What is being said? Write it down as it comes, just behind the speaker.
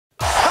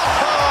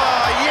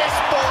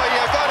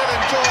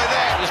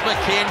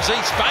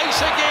McKenzie,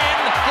 space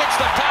again, gets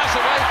the pass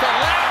away for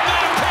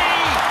Lautmurphy.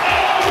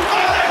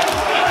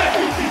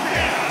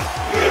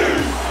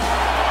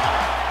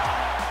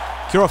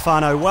 Kia ora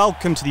whānau,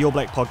 welcome to the All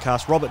Black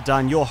Podcast. Rob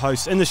Dunne, your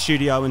host, in the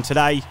studio, and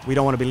today we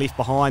don't want to be left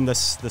behind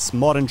this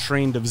modern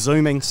trend of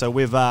Zooming, so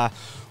we've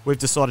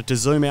decided to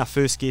Zoom our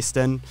first guest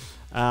in,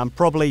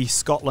 probably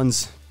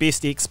Scotland's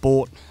best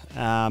export,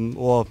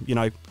 or, you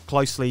know,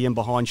 closely in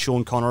behind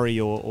Sean Connery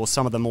or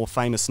some of the more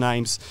famous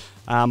names.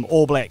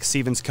 All Black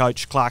Sevens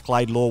coach Clark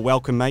Laidlaw,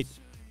 welcome, mate.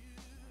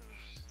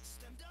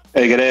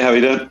 Hey, g'day, how are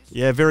you doing?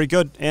 Yeah, very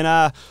good. And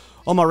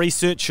on my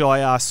research,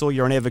 I saw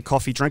you're an avid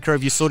coffee drinker.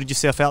 Have you sorted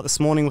yourself out this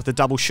morning with a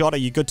double shot? Are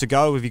you good to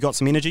go? Have you got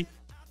some energy?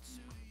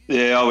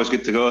 Yeah, always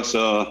good to go.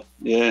 So,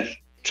 yeah,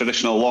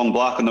 traditional long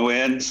black on the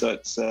way in. So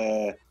it's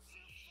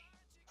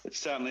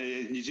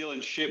certainly New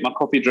Zealand shaped my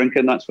coffee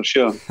drinking, that's for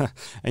sure.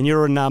 And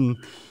you're in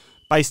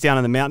based down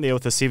in the mountain there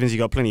with the Sevens. You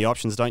got plenty of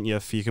options, don't you?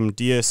 If you can,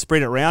 do you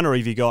spread it around, or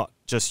have you got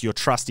just your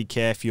trusty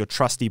calf, your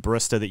trusty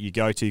barista that you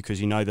go to because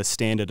you know the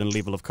standard and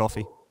level of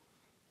coffee?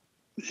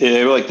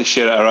 Yeah, we like to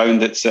share it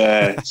around. It's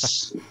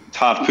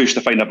hard push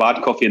to find a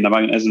bad coffee in the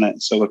mountain, isn't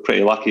it? So we're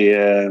pretty lucky.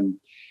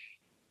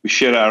 We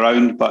share it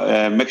around,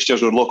 but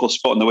mixtures are a local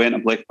spot on the way into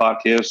Blake Park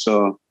here,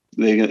 so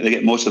they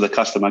get most of the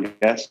custom, I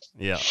guess.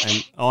 Yeah,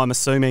 and I'm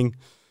assuming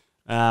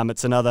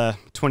it's another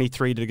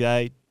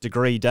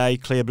 23-degree day,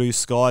 clear blue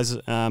skies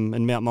in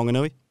Mount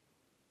Maunganui.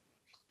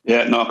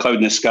 Yeah, not a cloud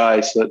in the sky.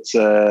 So it's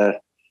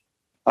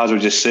as we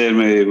were just saying,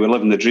 we're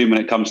living the dream when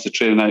it comes to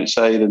training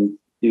outside and,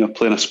 you know,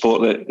 playing a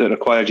sport that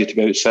requires you to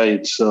be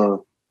outside.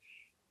 So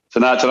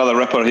tonight it's another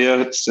ripper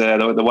here. It's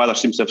the weather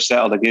seems to have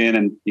settled again,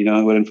 and, you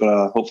know, we're in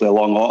for hopefully a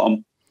long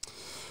autumn.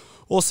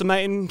 Awesome,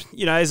 mate. And,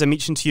 you know, as I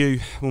mentioned to you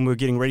when we were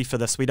getting ready for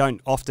this, we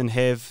don't often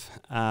have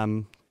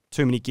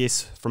too many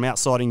guests from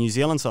outside of New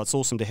Zealand, so it's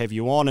awesome to have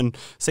you on, and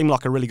seemed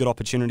like a really good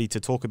opportunity to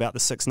talk about the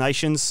Six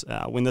Nations.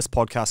 When this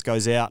podcast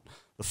goes out,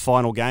 the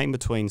final game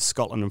between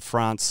Scotland and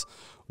France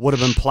would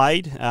have been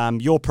played.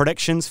 Your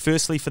predictions,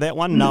 firstly, for that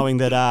one, knowing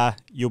that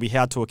you'll be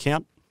held to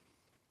account?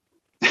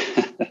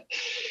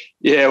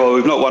 Yeah, well,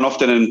 we've not won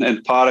often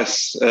in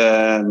Paris. You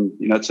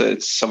know,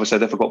 it's obviously a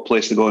difficult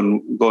place to go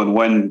and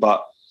win,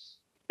 but,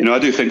 you know, I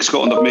do think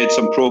Scotland have made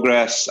some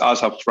progress,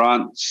 as have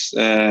France.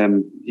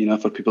 You know,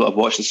 for people that have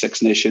watched the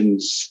Six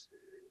Nations,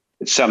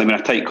 it's certainly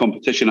been a tight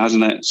competition,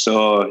 hasn't it?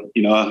 So,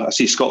 you know, I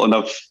see Scotland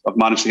have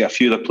managed to get a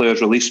few of the players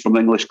released from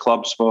the English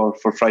clubs for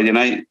Friday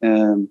night.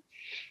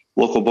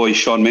 Local boy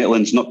Sean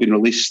Maitland's not been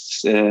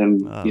released, you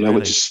know, really?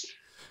 which is...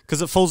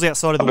 Because it falls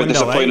outside of the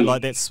window, eh?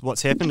 Like, that's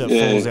what's happened. It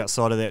falls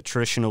outside of that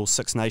traditional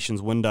Six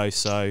Nations window,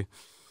 so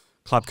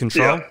club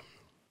control.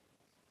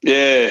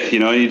 Yeah, you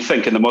know, you'd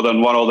think in the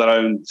modern world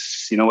around,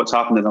 you know, what's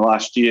happened in the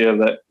last year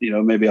that, you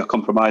know, maybe a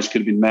compromise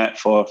could have been met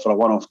for a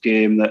one-off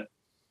game that,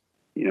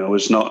 you know,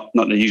 was not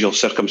in the usual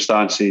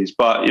circumstances.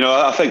 But, you know,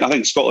 I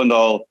think Scotland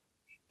will,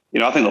 you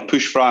know, I think they'll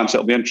push France.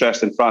 It'll be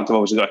interesting. France have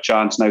obviously got a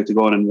chance now to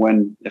go on and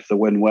win if they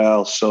win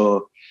well.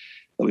 So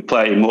there'll be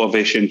plenty of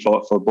motivation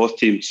for both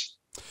teams.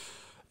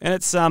 And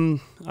it's, I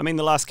mean,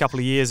 the last couple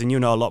of years, and you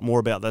know a lot more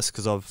about this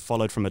because I've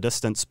followed from a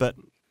distance, but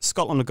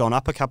Scotland have gone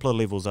up a couple of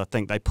levels, I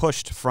think. They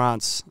pushed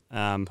France, who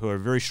are a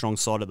very strong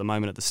side at the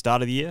moment at the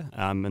start of the year,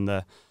 in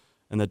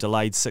the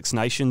delayed Six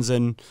Nations,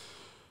 and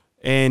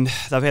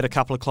they've had a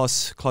couple of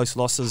close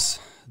losses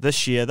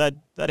this year. They'd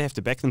have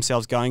to back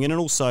themselves going in, and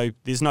also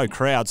there's no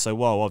crowd, so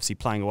while obviously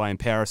playing away in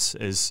Paris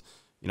is,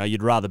 you know,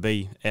 you'd rather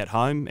be at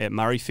home at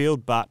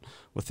Murrayfield, but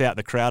without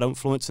the crowd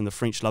influence, and the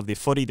French love their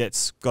footy,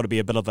 that's got to be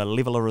a bit of a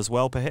leveller as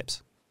well,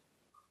 perhaps.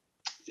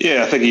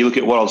 Yeah, I think you look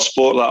at world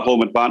sport, that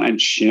home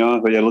advantage, you know,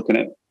 where you're looking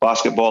at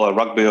basketball or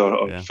rugby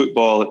or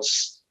football,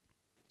 it's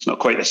not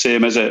quite the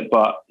same, is it?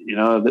 But, you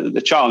know,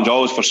 the challenge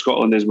always for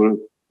Scotland is we're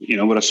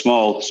a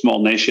small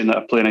nation that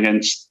are playing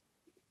against,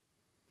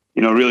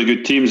 you know, really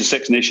good teams. The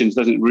Six Nations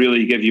doesn't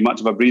really give you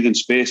much of a breathing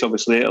space.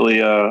 Obviously,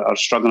 Italy are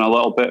struggling a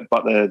little bit,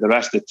 but the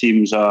rest of the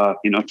teams are,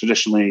 you know,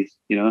 traditionally,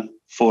 you know,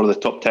 4 of the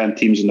top 10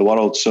 teams in the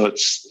world. So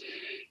it's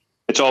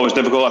always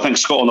difficult. I think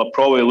Scotland will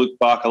probably look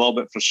back a little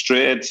bit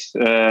frustrated.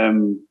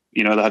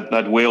 You know, they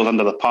had Wales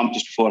under the pump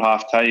just before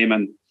half time,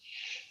 and,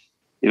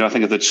 you know, I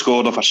think if they'd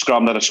scored off a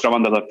scrum, they had a scrum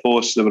under their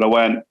post, they would have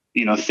went,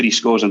 you know, 3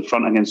 scores in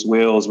front against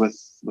Wales with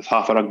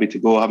half a rugby to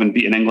go, having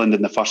beaten England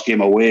in the first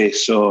game away.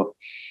 So,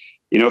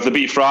 you know, if they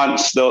beat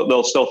France,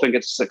 they'll still think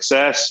it's a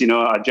success. You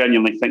know, I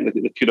genuinely think that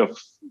they could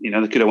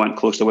have went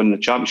close to winning the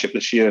championship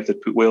this year if they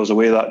put Wales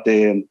away that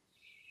day.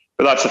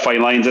 But that's the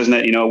fine lines, isn't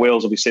it? You know,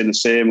 Wales will be saying the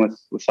same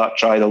with that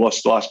try. They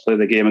lost the last play of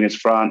the game against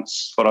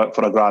France for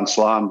a Grand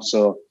Slam.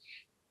 So,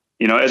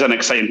 you know, it is an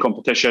exciting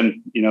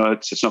competition. You know,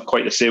 it's not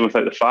quite the same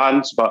without the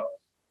fans, but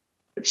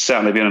it's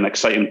certainly been an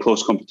exciting,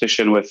 close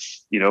competition with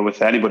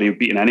anybody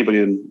beating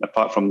anybody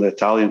apart from the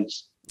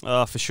Italians.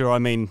 Oh, for sure. I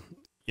mean,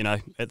 you know,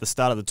 at the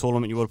start of the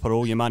tournament, you would have put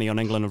all your money on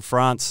England and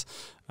France.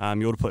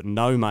 You would have put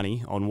no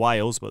money on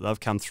Wales, but they've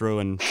come through,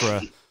 and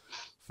it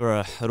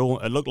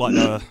looked like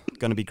they were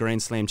going to be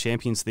Grand Slam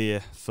champions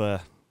there for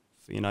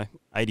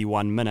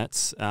 81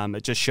 minutes.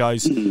 It just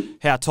shows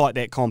how tight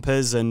that comp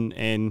is, and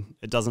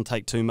it doesn't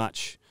take too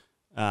much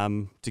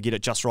to get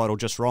it just right or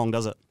just wrong,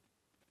 does it?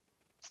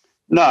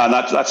 No, and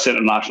that's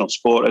international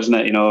sport, isn't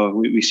it?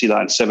 We see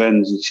that in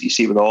Sevens, you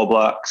see it with the All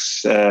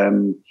Blacks.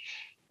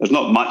 There's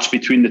not much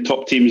between the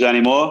top teams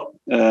anymore.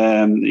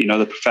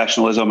 The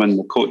professionalism and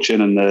the coaching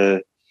and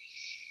the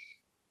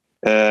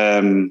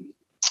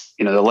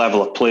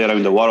level of play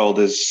around the world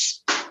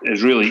is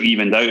really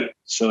evened out.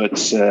 So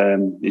it's,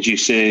 as you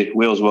say,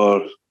 Wales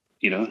were,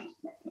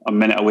 a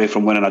minute away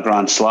from winning a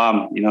Grand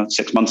Slam.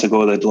 6 months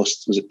ago they'd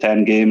lost, was it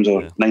 10 games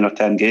or 9 or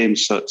 10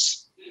 games? So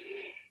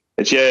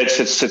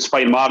it's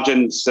fine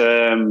margins,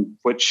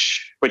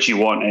 which you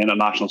want in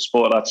international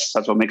sport. That's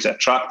what makes it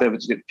attractive.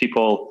 It's get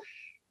people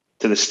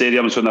to the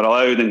stadiums when they're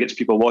allowed and gets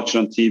people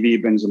watching on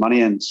TV, brings the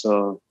money in.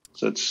 So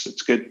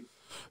it's good.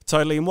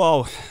 Totally. And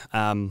while,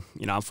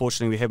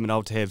 unfortunately we haven't been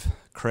able to have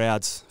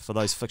crowds for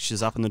those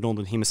fixtures up in the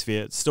Northern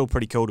Hemisphere, it's still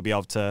pretty cool to be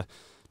able to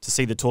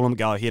see the tournament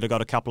go ahead. I've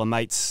got a couple of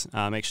mates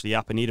actually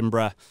up in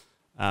Edinburgh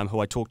who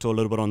I talked to a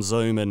little bit on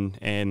Zoom,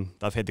 and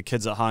they've had the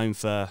kids at home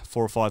for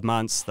 4 or 5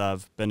 months.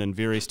 They've been in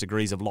various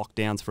degrees of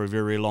lockdowns for a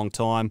very, very long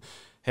time,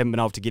 haven't been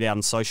able to get out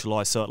and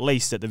socialise. So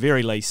at the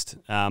very least,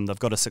 they've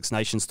got a Six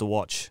Nations to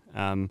watch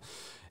and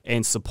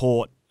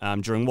support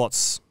during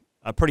what's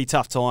a pretty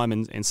tough time,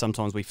 and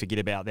sometimes we forget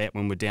about that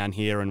when we're down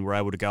here and we're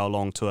able to go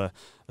along to a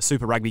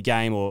Super Rugby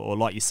game or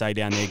like you say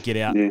down there,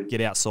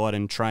 get outside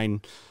and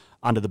train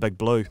under the big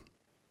blue.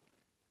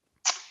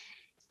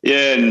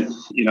 Yeah, and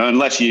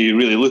unless you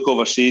really look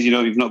overseas,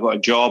 you've not got a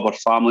job or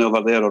family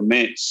over there or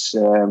mates,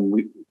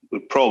 we're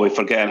probably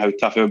forgetting how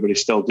tough everybody's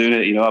still doing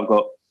it. I've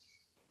got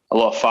a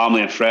lot of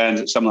family and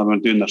friends. Some of them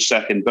are doing their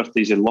second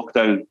birthdays in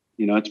lockdown.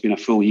 It's been a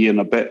full year and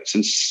a bit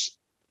since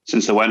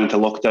they went into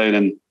lockdown,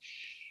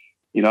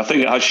 and I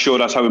think it has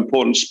showed us how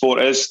important sport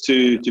is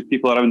to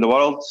people around the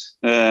world.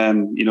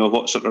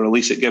 What sort of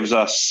release it gives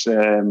us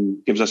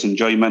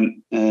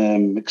enjoyment,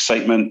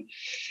 excitement,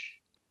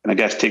 and I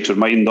guess takes our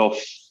mind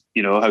off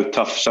how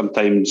tough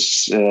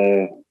sometimes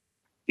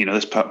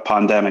this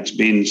pandemic's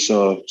been.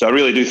 So I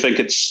really do think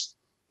it's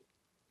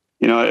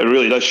it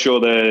really does show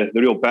the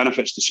real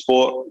benefits to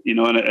sport. And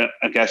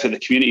I guess at the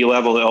community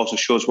level, it also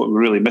shows what we're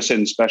really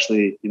missing,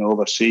 especially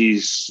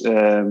overseas.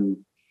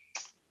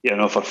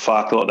 For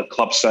fact, a lot of the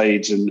club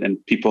sides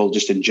and people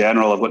just in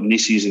general. I've got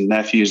nieces and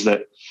nephews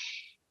that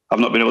have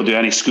not been able to do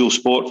any school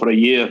sport for a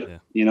year.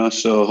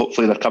 So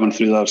hopefully they're coming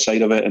through the other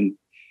side of it, and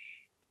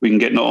we can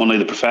get not only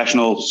the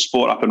professional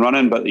sport up and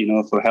running, but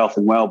for health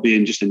and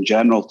well-being just in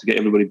general, to get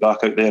everybody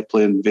back out there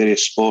playing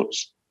various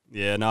sports.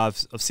 Yeah, no,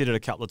 I've said it a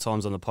couple of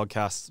times on the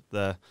podcast.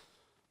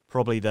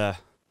 Probably the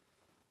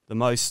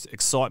most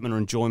excitement or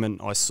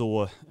enjoyment I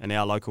saw in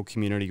our local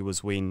community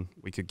was when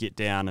we could get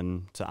down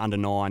and to under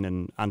 9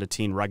 and under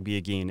 10 rugby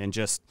again, and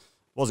just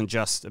wasn't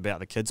just about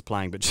the kids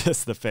playing, but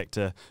just the fact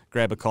to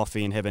grab a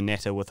coffee and have a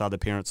natter with other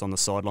parents on the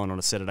sideline on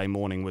a Saturday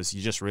morning was,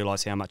 you just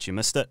realise how much you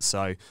missed it.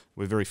 So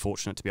we're very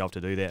fortunate to be able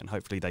to do that, and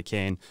hopefully they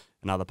can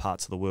in other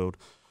parts of the world.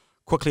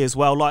 Quickly as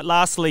well,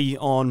 lastly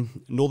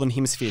on Northern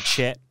Hemisphere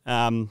chat,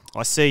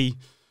 I see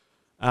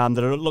that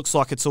it looks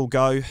like it's all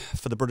go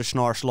for the British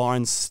and Irish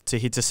Lions to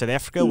head to South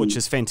Africa, which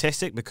is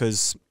fantastic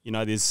because,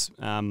 there's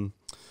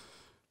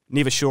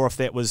never sure if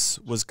that was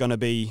going to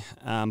be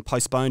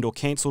postponed or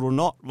cancelled or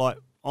not.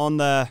 On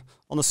the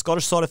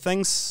Scottish side of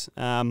things,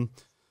 who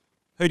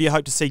do you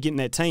hope to see getting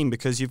that team?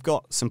 Because you've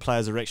got some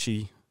players that are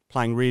actually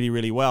playing really,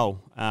 really well.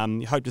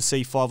 You hope to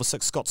see 5 or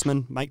 6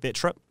 Scotsmen make that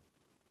trip?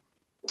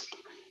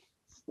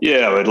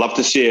 Yeah, I would love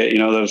to see it.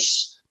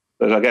 There's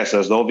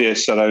the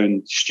obvious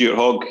around Stuart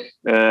Hogg.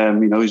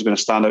 He's been a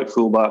standout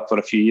fullback for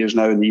a few years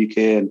now in the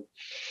UK,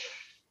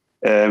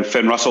 and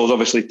Finn Russell's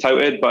obviously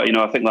touted, but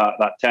I think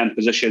that 10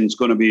 position is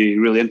going to be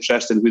really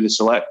interesting who they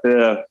select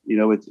there.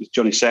 With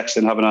Johnny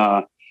Sexton having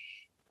a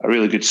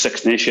really good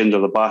Six Nations,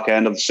 or the back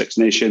end of the Six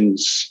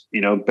Nations.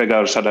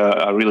 Biggar's had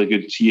a really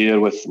good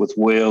year with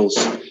Wales.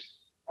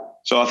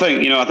 So I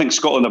think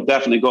Scotland have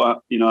definitely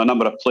got a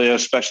number of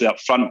players, especially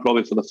up front,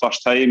 probably for the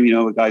first time.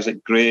 With guys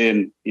like Gray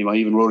and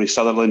even Rory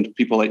Sutherland,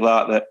 people like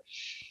that.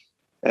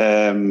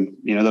 Their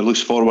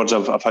loose forwards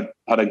have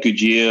had a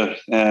good year.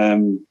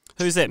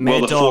 Who's that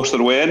mad dog? Force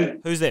their way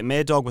in. Who's that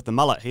mad dog with the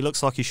mullet? He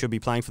looks like he should be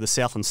playing for the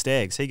Southland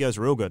Stags. He goes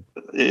real good.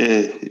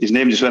 His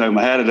name just went out of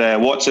my head.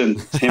 Watson,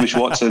 Hamish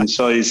Watson.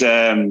 So he's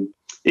an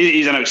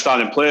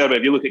outstanding player. But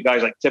if you look at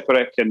guys like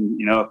Tipperick and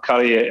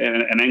Curry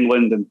in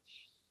England, and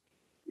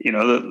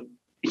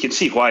you can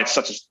see why it's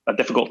such a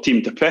difficult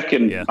team to pick.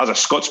 And as a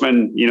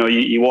Scotsman,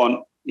 you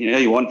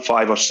want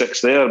 5 or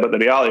 6 there. But the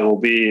reality will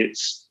be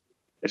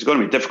it's going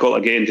to be difficult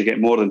again to get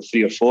more than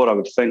 3 or 4, I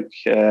would think.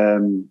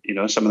 Some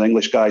of the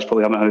English guys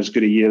probably haven't had as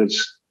good a year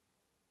as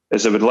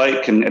they would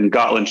like. And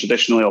Gatland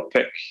traditionally will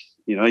pick,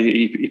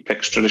 he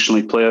picks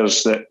traditionally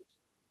players that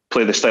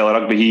play the style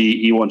of rugby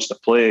he wants to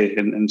play.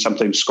 And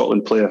sometimes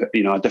Scotland play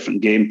a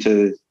different game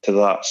to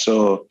that.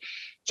 So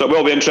it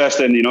will be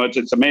interesting.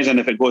 It's amazing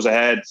if it goes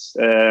ahead.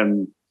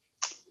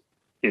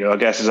 I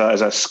guess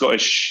as a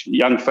Scottish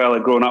young fella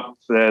growing up,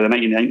 the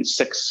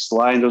 1996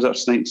 Lions, was it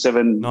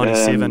 97?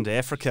 97 to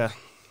Africa.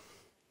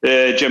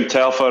 Jim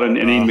Telfer and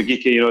Ian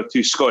McGeechy,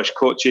 two Scottish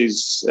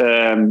coaches,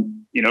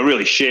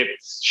 really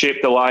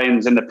shaped the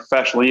Lions in the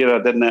professional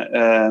era, didn't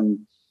it?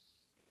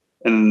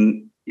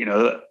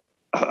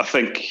 I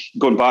think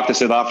going back to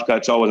South Africa,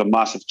 it's always a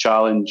massive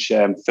challenge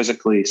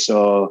physically.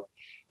 So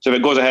if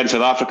it goes ahead in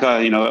South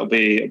Africa, it'll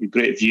be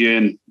great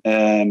viewing.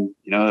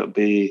 It'll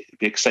be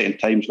exciting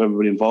times for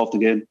everybody involved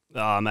again.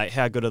 Oh, mate,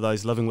 how good are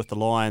those Living with the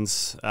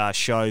Lions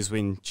shows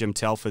when Jim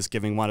Telfer's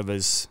giving one of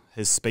his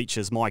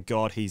speeches? My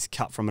God, he's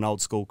cut from an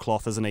old school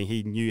cloth, isn't he?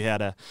 He knew how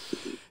to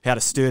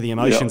stir the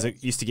emotions.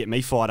 It used to get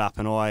me fired up,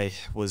 and I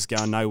was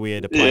going nowhere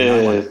to play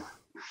no one.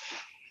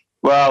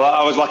 Well,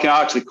 I was lucky. I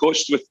actually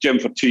coached with Jim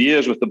for 2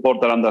 years with the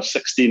border under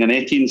 16 and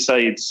 18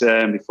 sides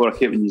before I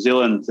came to New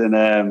Zealand,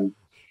 and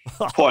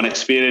what an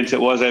experience it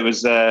was. It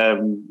was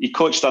he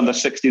coached under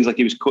 16s like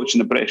he was coaching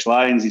the British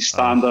Lions. His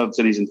standards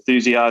and his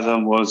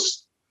enthusiasm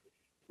was,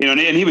 and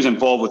he was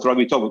involved with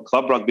rugby. Talk about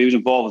club rugby. He was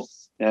involved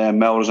with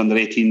Melrose under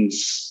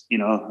 18s.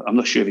 I'm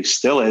not sure if he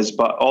still is,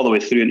 but all the way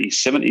through into his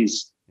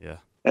 70s. Yeah.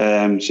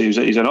 So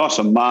he's an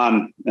awesome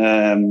man.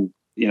 And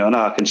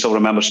I can still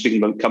remember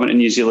speaking about coming to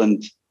New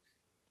Zealand.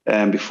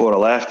 Before I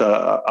left,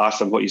 I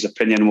asked him what his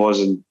opinion was,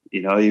 and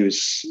he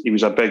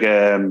was a big.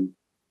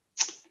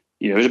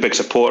 He was a big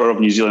supporter of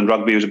New Zealand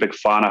rugby. He was a big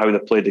fan of how they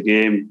played the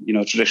game.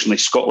 Traditionally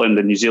Scotland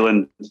and New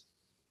Zealand,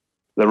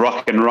 the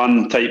ruck and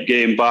run type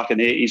game back in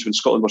the 80s when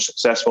Scotland were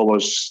successful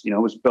was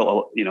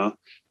built,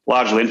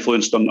 largely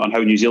influenced on how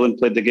New Zealand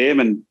played the game,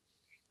 and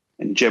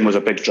Jim was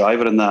a big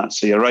driver in that.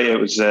 So you're right. It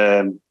was,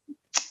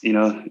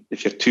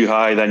 if you're too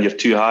high, then you're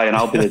too high, and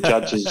I'll be the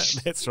judge.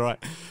 That's right.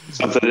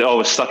 Something that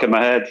always stuck in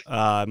my head.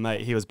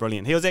 Mate, he was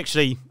brilliant. He was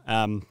actually,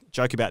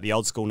 joke about the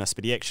old schoolness,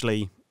 but he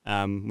actually,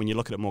 when you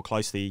look at it more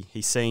closely,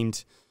 he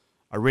seemed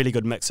a really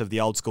good mix of the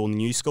old school and the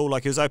new school.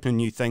 Like, he was opening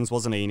new things,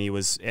 wasn't he? And he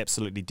was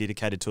absolutely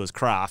dedicated to his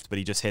craft, but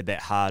he just had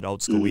that hard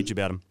old school edge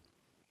about him.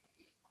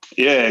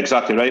 Yeah,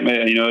 exactly right,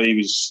 mate.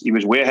 He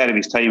was way ahead of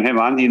his time. Him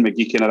and Ian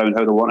McGeechy around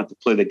how they wanted to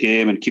play the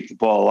game and keep the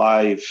ball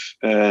alive.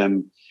 A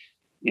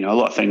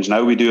lot of things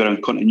now we do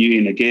around continuity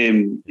in the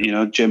game.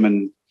 Jim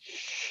and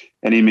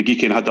Ian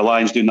McGeechy had the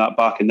Lions doing that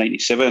back in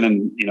 '97,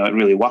 and it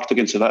really worked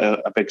against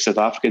a big South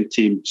African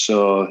team.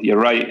 So you're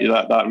right,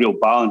 that real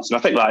balance, and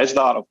I think that is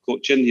the art of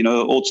coaching.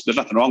 There's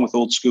nothing wrong with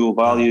old school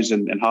values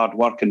and hard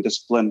work and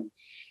discipline.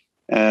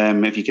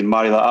 If you can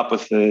marry that up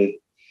with the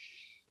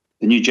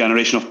new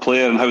generation of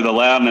player and how they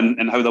learn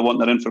and how they want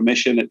their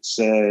information, it's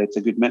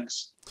a good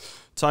mix.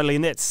 Totally,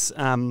 and that's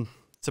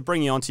to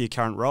bring you on to your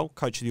current role,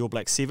 coach of the All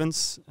Black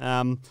Sevens.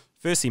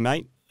 Firstly,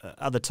 mate,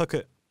 are the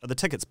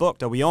tickets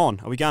booked? Are we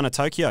on? Are we going to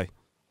Tokyo?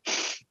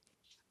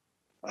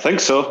 I think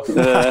so.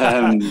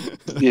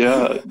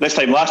 This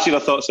time last year I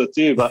thought so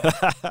too, but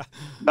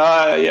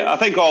I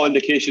think all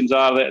indications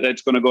are that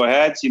it's going to go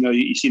ahead.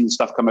 You've seen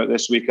stuff come out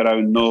this week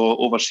around no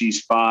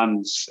overseas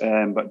fans,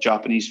 but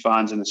Japanese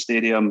fans in the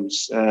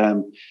stadiums.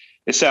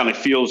 It certainly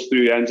feels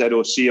through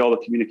NZOC. All the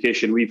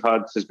communication we've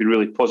had has been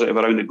really positive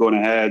around it going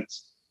ahead.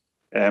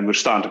 We're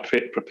starting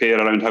to prepare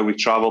around how we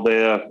travel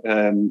there,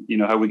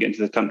 how we get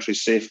into the country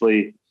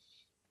safely.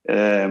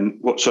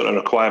 What sort of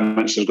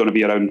requirements there's going to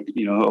be around,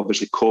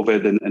 obviously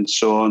COVID and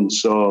so on.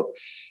 So,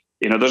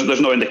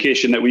 there's no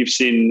indication that we've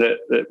seen that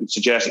would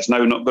suggest it's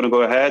now not going to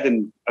go ahead.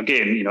 And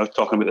again,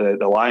 talking about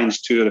the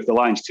Lions tour, if the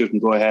Lions tour can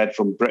go ahead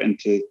from Britain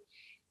to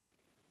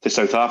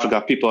South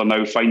Africa, people are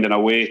now finding a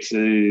way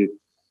to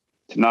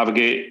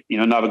navigate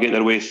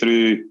their way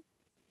through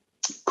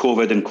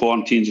COVID and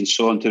quarantines and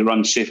so on to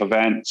run safe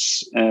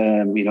events.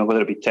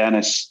 Whether it be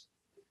tennis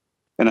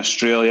in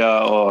Australia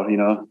or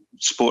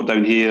sport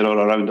down here or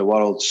around the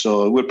world.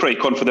 So we're pretty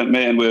confident,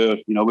 mate, and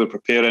we're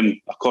preparing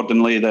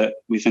accordingly that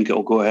we think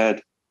it'll go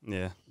ahead.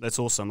 Yeah, that's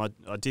awesome. I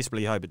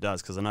desperately hope it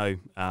does, because I know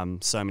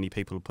so many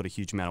people put a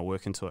huge amount of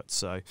work into it.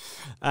 So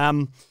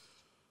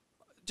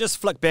just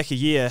flick back a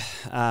year,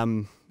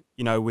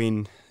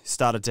 when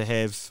started to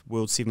have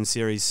World 7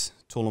 Series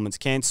tournaments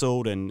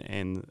cancelled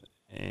and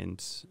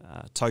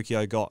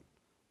Tokyo got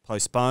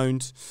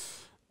postponed.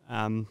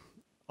 I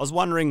was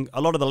wondering,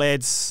 a lot of the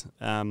lads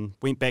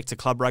went back to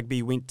club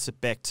rugby,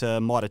 back to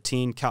Mitre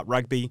 10, Cup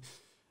rugby.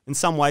 In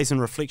some ways,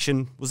 in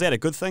reflection, was that a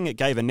good thing? It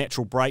gave a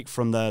natural break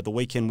from the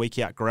week in, week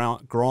out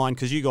grind,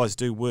 because you guys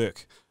do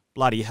work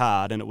bloody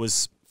hard. And it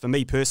was, for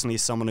me personally,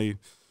 as someone who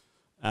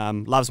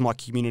loves my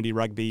community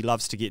rugby,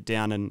 loves to get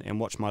down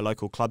and watch my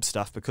local club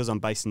stuff, because I'm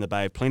based in the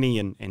Bay of Plenty,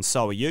 and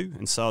so are you,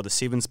 and so are the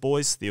Sevens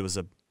boys. There was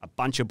a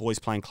bunch of boys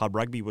playing club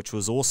rugby, which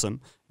was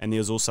awesome. And there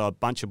was also a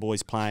bunch of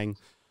boys playing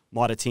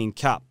Mitre 10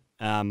 Cup,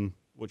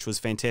 which was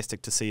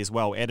fantastic to see as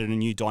well. Added a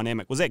new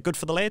dynamic. Was that good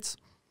for the lads?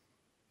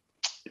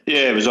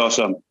 Yeah, it was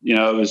awesome. It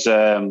was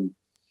a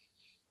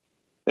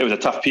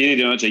tough period.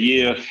 It's a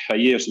year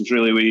since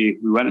really we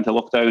went into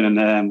lockdown,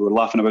 and we were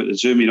laughing about the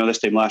Zoom. This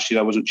time last year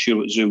I wasn't sure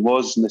what Zoom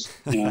was, and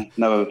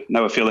now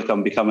I feel like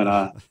I'm becoming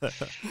a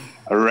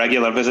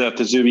regular visitor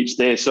to Zoom each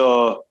day.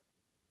 So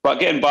But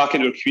getting back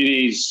into our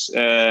communities,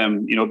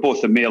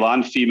 both the male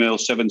and female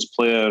sevens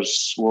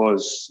players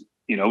was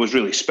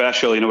really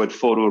special. We had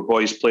 4 of our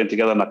boys playing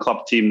together in a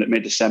club team that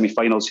made the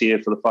semi-finals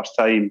here for the first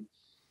time.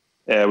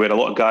 We had a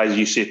lot of guys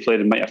you say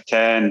played in Mitre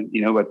 10.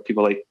 We had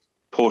people like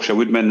Portia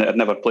Woodman that had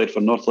never played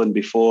for Northland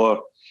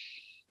before.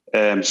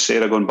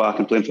 Sarah going back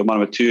and playing for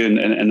Manawatu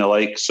and the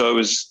like. So it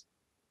was,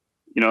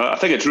 I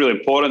think it's really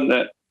important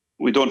that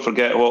we don't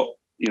forget what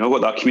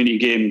that community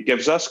game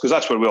gives us, because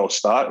that's where we all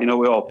start. We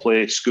all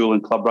play school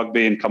and club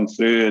rugby and come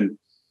through. And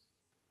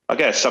I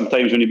guess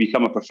sometimes when you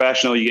become a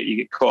professional, you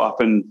get caught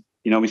up in,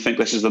 we think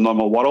this is the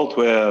normal world,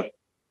 where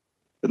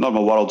the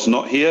normal world's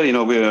not here.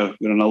 We're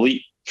an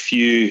elite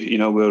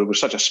few, we're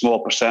such a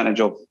small percentage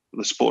of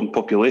the sporting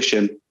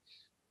population.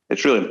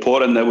 It's really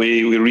important that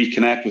we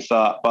reconnect with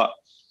that. But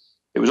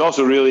it was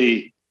also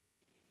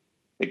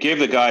it gave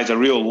the guys a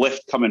real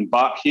lift coming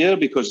back here,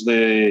 because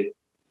they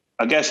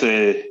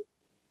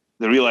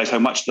realise how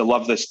much they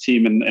love this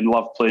team and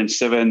love playing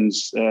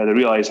sevens. They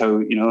realise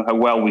how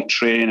well we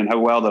train and how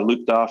well they're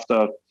looked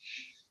after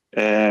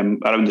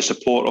around the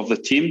support of the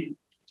team.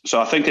 So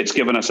I think it's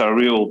given us a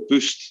real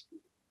boost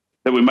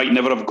that we might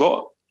never have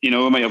got. We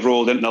might have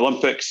rolled into the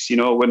Olympics,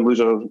 win,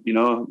 loser,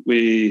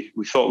 we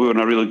thought we were in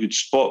a really good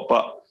spot,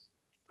 but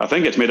I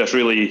think it's made us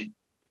really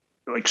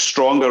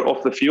stronger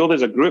off the field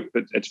as a group.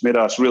 It's made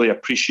us really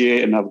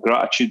appreciate and have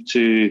gratitude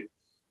to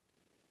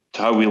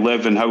how we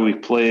live and how we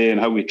play and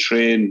how we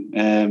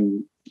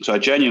train. So I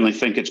genuinely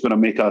think it's going to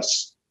make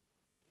us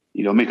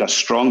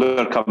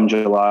stronger come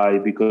July,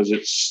 because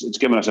it's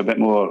given us a bit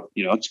more,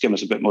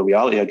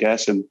 reality, I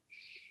guess, and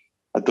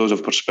a dose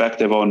of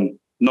perspective on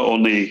not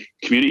only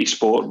community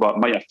sport, but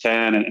Mitre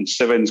 10 and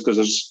sevens, because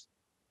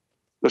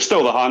there's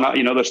still the hang-up,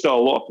 there's still a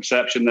lot of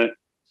perception that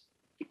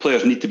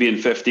players need to be in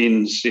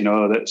 15s,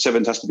 that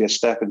sevens has to be a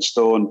stepping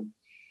stone.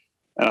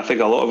 And I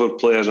think a lot of our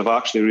players have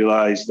actually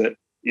realised that,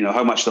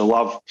 how much they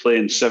love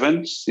playing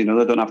sevens. They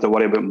don't have to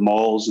worry about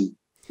mauls and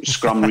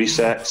scrum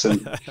resets,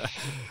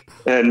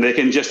 and they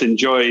can just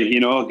enjoy,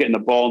 getting the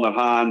ball in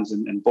their hands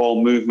and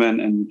ball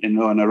movement and,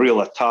 and a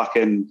real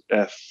attacking,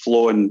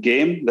 flowing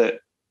game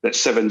that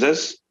sevens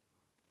is.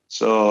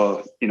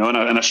 So, in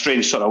a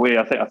strange sort of way,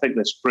 I think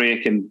this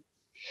break and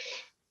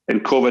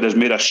COVID has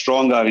made us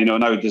stronger.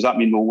 Now, does that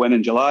mean we'll win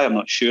in July? I'm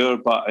not sure,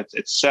 but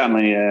it's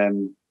certainly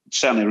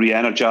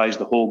re-energised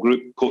the whole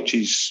group,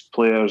 coaches,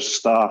 players,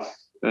 staff.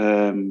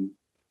 So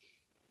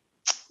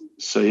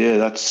yeah,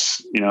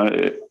 that's,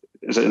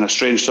 in a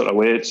strange sort of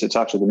way, it's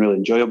actually been really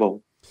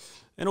enjoyable.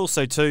 And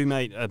also too,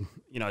 mate, a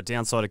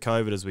downside of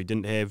COVID is we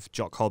didn't have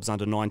Jock Hobbs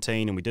under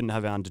 19 and we didn't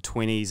have our under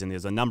 20s, and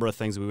there's a number of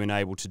things we weren't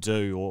able to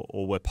do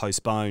or were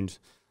postponed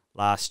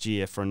last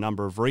year for a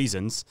number of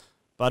reasons.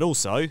 But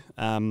also,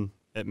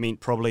 it meant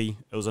probably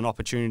it was an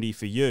opportunity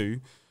for you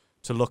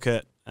to look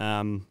at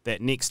that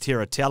next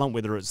tier of talent,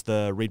 whether it's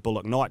the Red Bull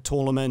Ignite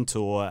tournament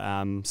or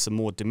some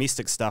more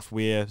domestic stuff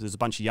where there's a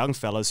bunch of young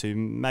fellas who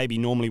maybe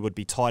normally would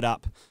be tied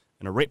up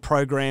in a rep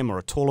program or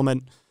a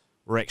tournament,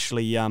 were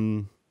actually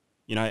out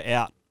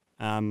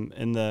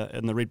in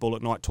the Red Bull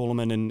Ignite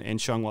tournament and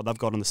showing what they've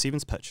got on the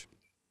sevens pitch.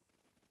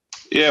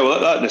 Yeah, well,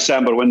 that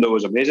December window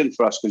was amazing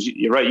for us, because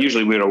you're right,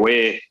 usually we're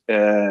away,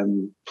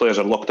 players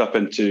are locked up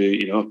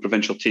into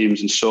provincial teams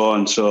and so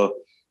on. So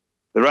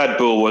the Red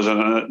Bull was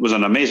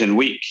an amazing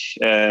week.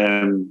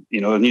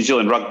 New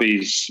Zealand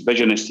Rugby's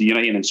vision is to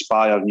unite and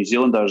inspire New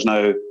Zealanders.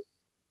 Now,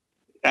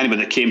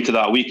 anybody that came to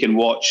that week and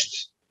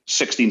watched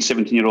 16,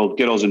 17-year-old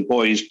girls and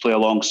boys play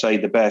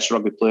alongside the best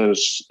rugby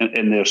players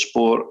in their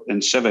sport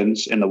in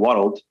sevens in the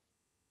world,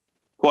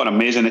 what an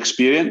amazing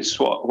experience.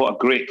 What a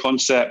great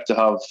concept to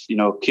have,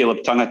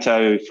 Caleb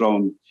Tangatau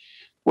from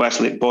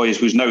Westlake Boys,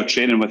 who's now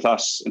training with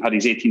us and had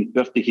his 18th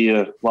birthday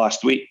here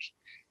last week.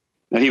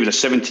 Now, he was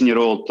a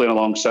 17-year-old playing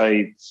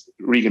alongside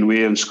Regan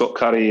Weir and Scott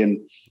Curry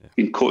and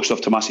being coached off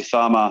Tomasi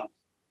Thama.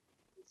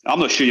 I'm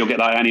not sure you'll get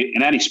that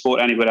in any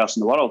sport anywhere else in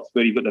the world,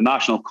 where you've got the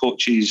national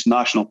coaches,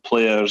 national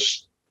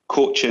players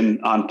coaching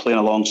and playing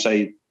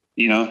alongside,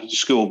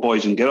 school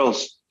boys and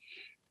girls.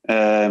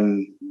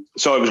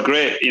 So it was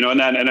great, and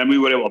then we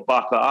were able to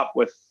back that up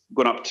with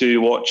going up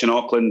to watch in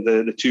Auckland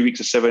the 2 weeks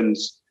of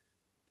sevens,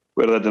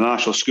 where they had the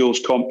national schools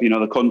comp,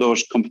 the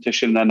Condors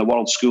competition, and then the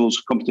World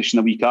Schools competition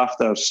the week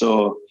after.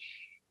 So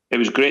it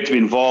was great to be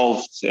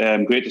involved.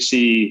 Great to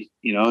see,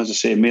 as I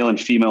say, male and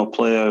female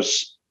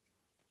players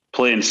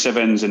playing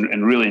sevens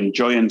and really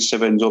enjoying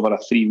sevens over a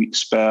 3-week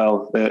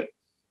spell. That,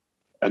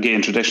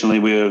 again, traditionally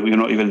we're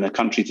not even in the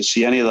country to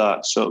see any of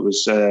that. So it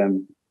was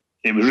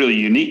really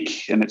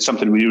unique, and it's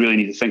something we really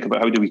need to think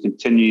about. How do we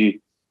continue,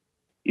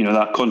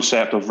 that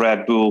concept of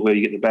Red Bull, where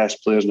you get the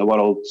best players in the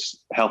world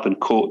helping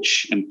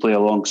coach and play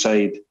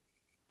alongside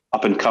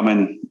up and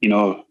coming,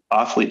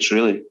 athletes,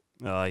 really.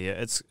 Oh yeah,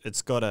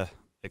 it's got to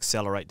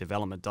accelerate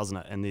development, doesn't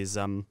it? And there's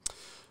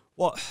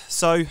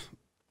so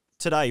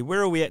today,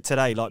 where are we at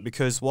today?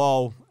 Because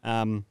while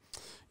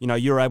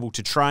you're able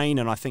to train,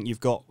 and I think you've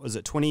got, is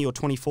it 20 or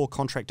 24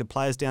 contracted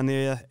players down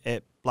there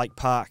at Blake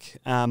Park?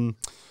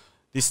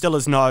 There still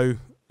is no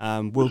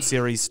World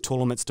Series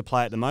tournaments to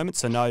play at the moment,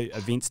 so no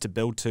events to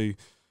build to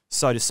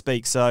so to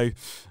speak. So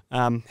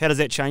how does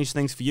that change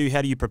things for you?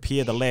 How do you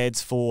prepare the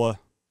lads for,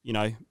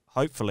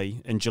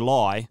 hopefully in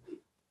July,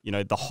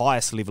 the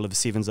highest level of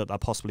sevens that they're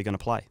possibly going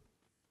to play?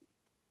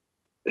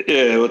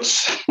 Yeah,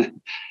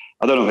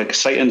 I don't know if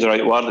exciting is the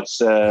right word. It's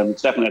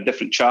definitely a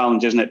different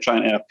challenge, isn't it?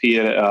 Trying to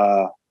appear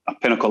at a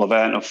pinnacle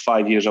event of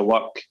 5 years of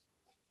work.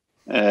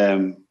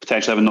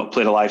 Potentially having not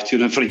played a live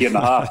tournament for a year and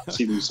a half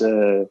seems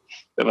a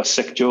bit of a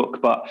sick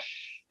joke. But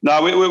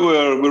no,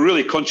 we're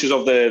really conscious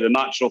of the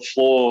natural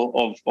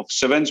flow of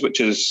sevens,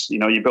 which is,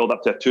 you build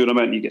up to a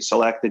tournament, you get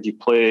selected, you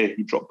play,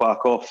 you drop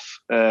back off,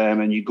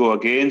 and you go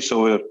again.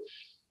 So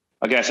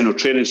I guess in our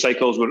training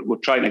cycles, we're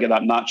trying to get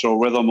that natural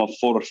rhythm of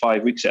 4 or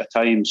 5 weeks at a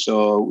time.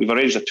 So we've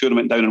arranged a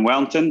tournament down in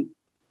Wellington.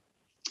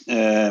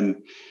 I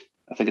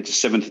think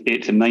it's the 7th,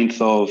 8th and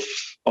 9th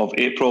of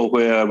April,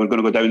 where we're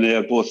going to go down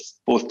there.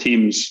 Both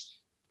teams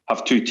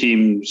have 2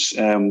 teams.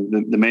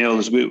 The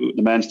males, the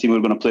men's team, we're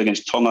going to play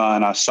against Tonga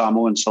and a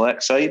Samoan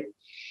select side.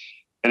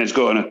 And it's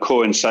going to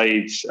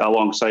coincide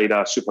alongside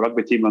our Super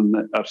Rugby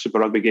team our Super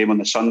Rugby game on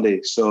the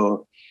Sunday.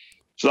 So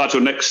that's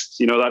our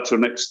next,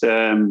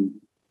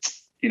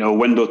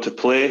 window to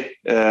play.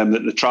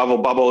 The travel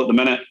bubble at the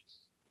minute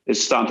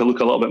is starting to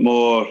look a little bit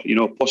more,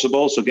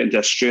 possible. So getting to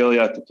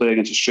Australia to play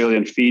against Australia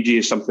and Fiji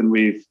is something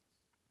we've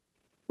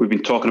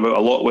been talking about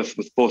a lot with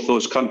both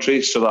those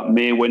countries. So that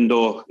May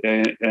window,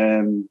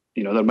 there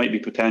might be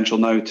potential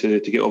now to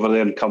get over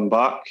there and come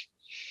back.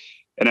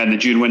 And then the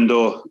June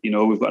window,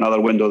 we've got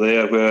another window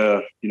there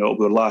where,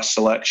 our last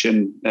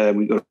selection,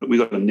 we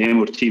got to name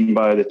our team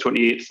by the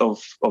 28th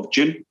of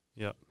June.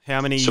 Yeah. How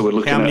many? So we're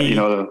looking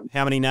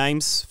how many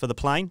names for the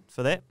plane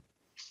for that?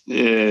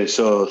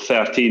 So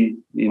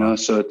 13.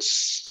 So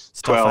it's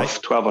 12. Tough, eh?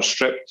 12 are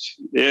stripped.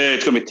 Yeah,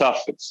 it's going to be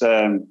tough. It's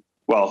I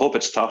hope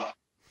it's tough.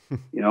 I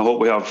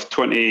hope we have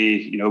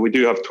 20. We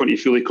do have 20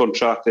 fully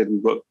contracted.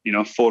 We've got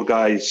 4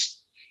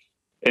 guys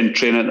in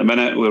training at the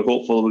minute. We're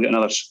hopeful we'll get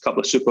another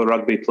couple of Super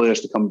Rugby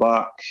players to come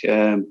back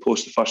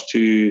post the first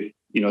 2.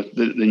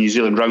 The New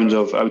Zealand rounds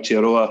of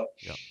Aotearoa.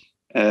 Yeah.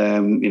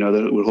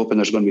 We're hoping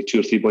there's going to be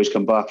 2 or 3 boys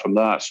come back from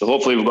that. So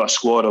hopefully we've got a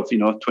squad of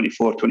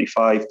 24,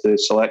 25 to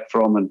select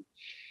from, and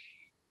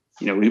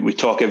we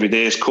talk every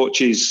day as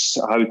coaches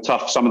how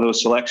tough some of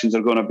those selections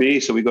are going to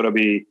be. So we've got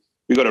to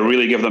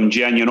really give them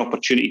genuine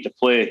opportunity to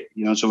play.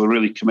 So we're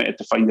really committed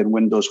to finding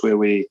windows where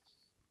we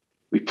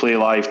play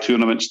live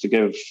tournaments to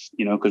give,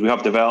 because we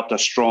have developed a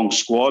strong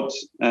squad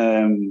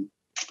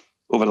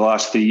over the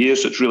last 3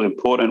 years. So it's really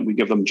important we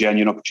give them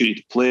genuine opportunity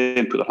to play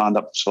and put their hand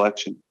up for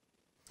selection.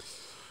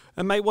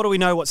 And mate, what do we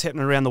know what's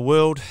happening around the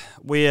world?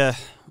 Where,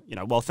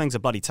 while things are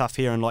bloody tough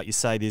here, and like you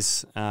say,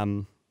 there's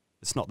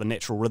it's not the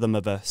natural rhythm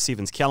of a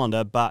sevens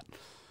calendar, but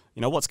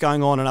what's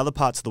going on in other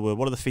parts of the world?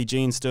 What are the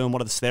Fijians doing?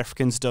 What are the South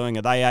Africans doing?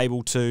 Are they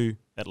able to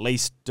at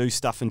least do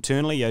stuff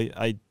internally?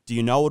 Do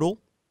you know it all?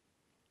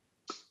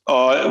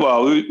 Oh,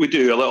 well, we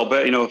do a little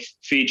bit.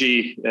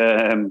 Fiji,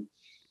 they're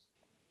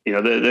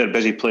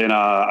busy playing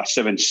a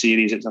 7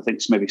 series. I think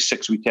it's maybe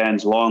 6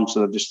 weekends long. So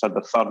they've just had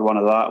the 3rd one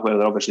of that, where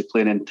they're obviously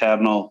playing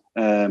internal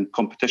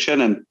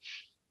competition. And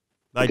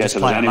they just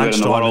play at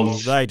lunchtime.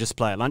 They just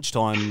play at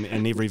lunchtime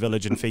in every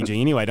village in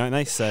Fiji anyway, don't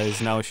they? So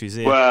there's no issues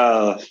there.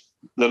 Well,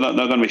 they're not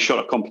going to be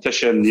short of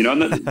competition.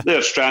 And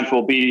their strength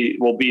will be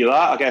that.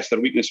 I guess their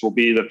weakness will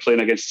be they're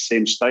playing against the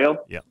same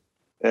style.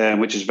 Yeah.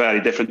 Which is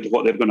very different to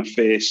what they're going to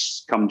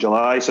face come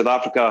July. South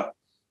Africa,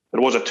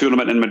 there was a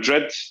tournament in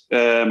Madrid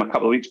a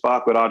couple of weeks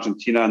back where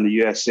Argentina and the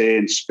USA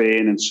and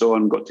Spain and so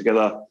on got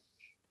together.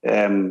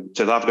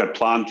 South Africa had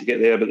planned to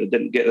get there, but they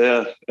didn't get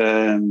there,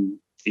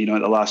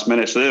 at the last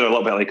minute. So they're a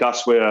little bit like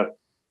us, where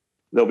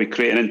they'll be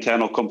creating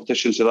internal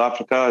competition in South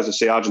Africa. As I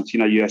say,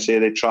 Argentina, USA,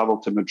 they travel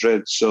to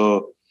Madrid.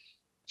 So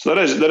there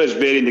is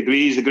varying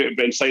degrees. The Great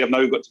Britain side have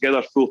now got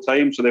together full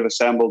time, so they've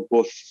assembled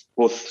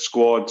both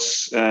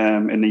squads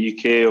in the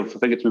UK of, I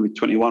think it's maybe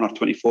 21 or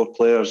 24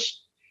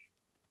 players.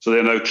 So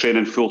they're now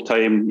training full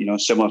time,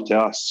 similar to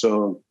us.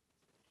 So,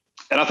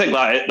 and I think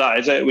that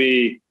is it.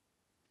 We,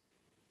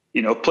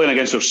 playing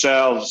against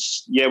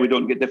ourselves, we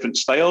don't get different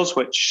styles,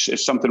 which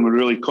is something we're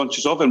really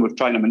conscious of, and we're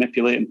trying to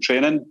manipulate in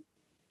training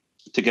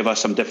to give us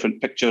some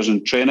different pictures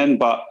in training.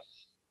 But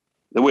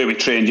the way we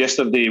trained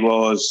yesterday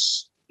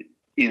was,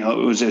 it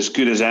was as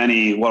good as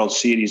any World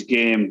Series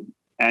game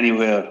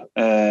anywhere.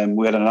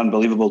 We had an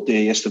unbelievable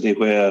day yesterday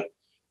where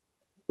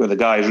the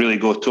guys really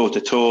go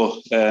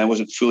toe-to-toe. It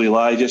wasn't fully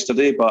live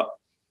yesterday, but,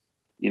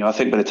 I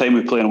think by the time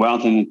we play in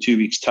Wellington in 2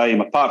 weeks'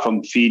 time, apart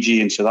from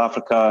Fiji and South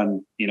Africa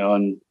and,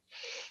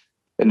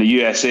 and the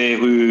USA,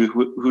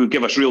 who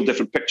give us real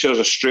different pictures.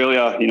 Australia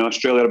are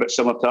a bit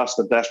similar to us.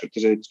 They're desperate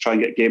to try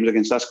and get games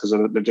against us because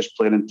they're just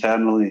playing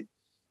internally.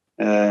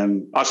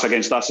 Us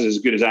against us is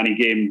as good as any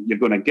game you're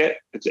going to get.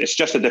 It's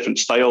just the different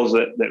styles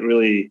that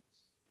really,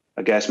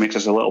 I guess, makes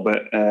us a little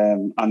bit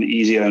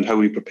uneasy around how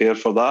we prepare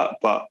for that.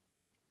 But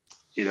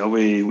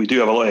we do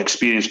have a lot of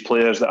experienced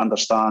players that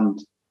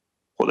understand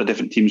what the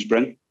different teams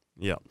bring.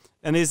 Yeah,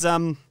 and there's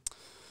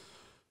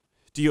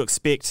do you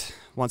expect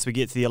once we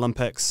get to the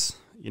Olympics,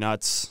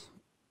 it's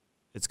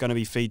it's going to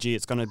be Fiji,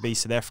 it's going to be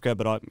South Africa,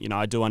 but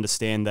I do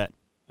understand that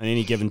in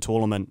any given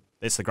tournament,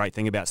 that's the great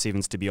thing about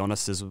sevens, to be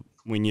honest, is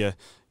when you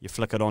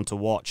flick it on to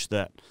watch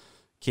that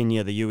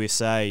Kenya, the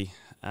USA,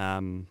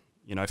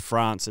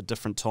 France at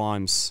different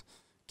times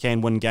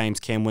can win games,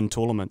 can win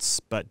tournaments.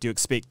 But do you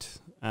expect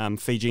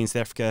Fiji and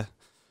South Africa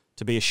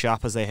to be as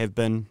sharp as they have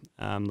been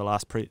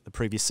the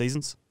previous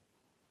seasons?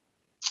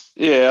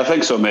 Yeah, I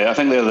think so, mate. I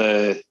think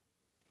they're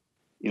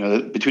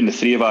between the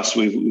three of us,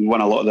 we've won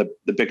a lot of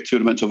the big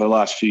tournaments over the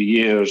last few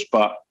years,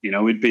 but,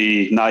 we'd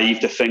be naive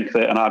to think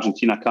that an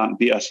Argentina can't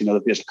beat us. They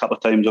beat us a couple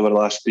of times over the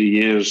last 3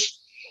 years.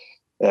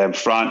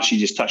 France, you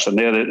just touched on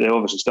there, they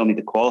obviously still need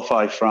to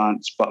qualify,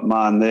 France, but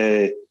man,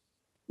 they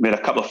made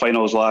a couple of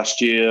finals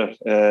last year,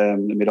 they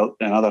made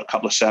another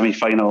couple of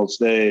semi-finals.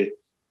 I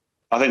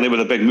think they were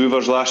the big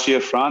movers last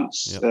year,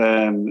 France. Yep.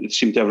 They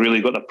seem to have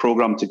really got the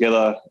programme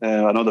together.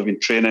 I know they've been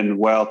training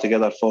well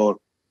together for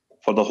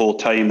the whole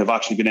time. They've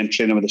actually been in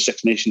training with the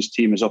Six Nations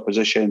team as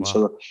opposition.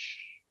 Wow.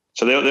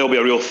 So they'll be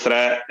a real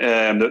threat.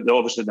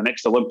 Obviously, the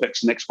next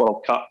Olympics, next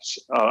World Cups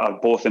are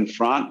both in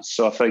France.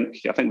 So I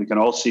think we can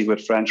all see where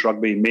French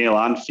rugby, male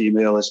and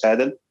female, is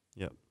heading.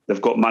 Yep.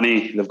 They've got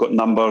money. They've got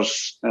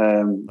numbers.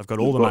 They've got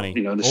all the money.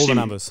 The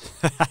numbers.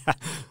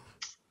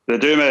 They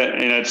do, mate.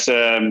 It's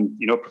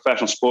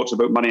professional sports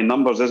about money and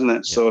numbers, isn't it?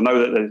 Yep. So now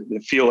that they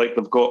feel like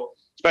they've got,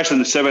 especially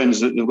in the sevens,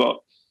 that they've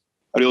got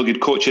a real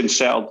good coaching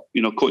settled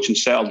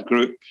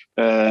group.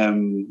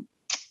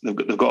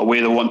 They've got a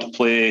way they want to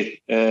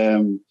play.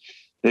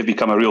 They've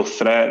become a real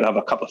threat. They have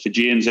a couple of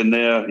Fijians in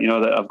there,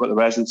 that have got the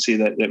residency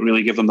that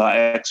really give them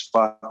that X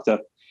factor.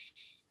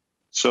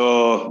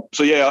 So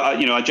yeah,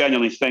 I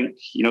genuinely think,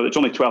 it's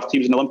only 12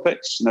 teams in the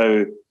Olympics.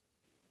 Now,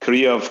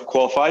 Korea have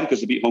qualified because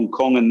they beat Hong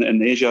Kong in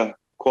the Asia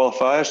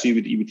qualifiers. So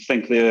you would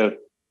think they're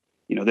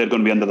going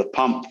to be under the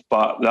pump.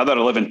 But the other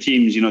 11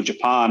 teams,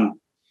 Japan,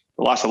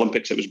 the last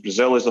Olympics, it was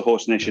Brazil as the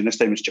host nation. This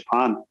time it's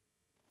Japan.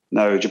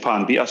 Now,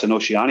 Japan beat us in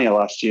Oceania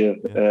last year,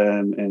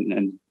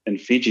 in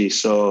Fiji.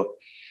 So,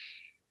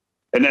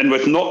 and then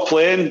with not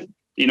playing,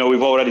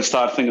 we've already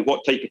started thinking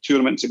what type of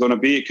tournaments are going to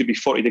be. It could be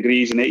 40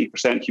 degrees and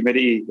 80%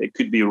 humidity. It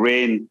could be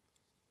rain.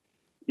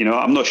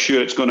 I'm not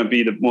sure it's going to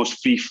be the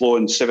most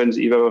free-flowing sevens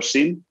that you've ever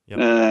seen. Yep.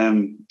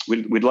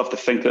 We'd love to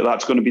think that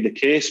that's going to be the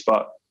case,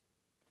 but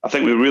I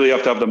think we really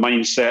have to have the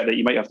mindset that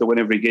you might have to win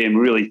every game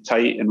really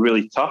tight and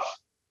really tough.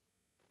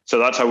 So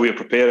that's how we're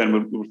preparing.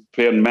 We're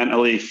preparing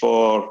mentally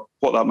for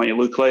what that might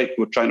look like.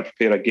 We're trying to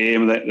prepare a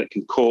game that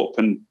can cope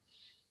and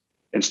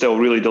still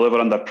really deliver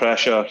under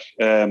pressure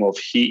of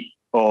heat,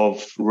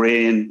 of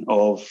rain,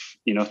 of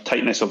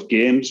tightness of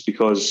games.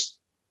 Because,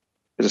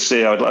 as I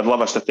say, I'd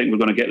love us to think we're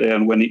going to get there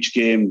and win each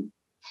game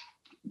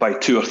by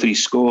 2 or 3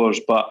 scores,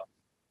 but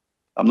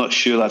I'm not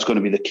sure that's going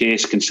to be the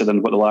case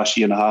considering what the last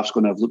year and a half is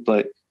going to have looked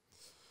like.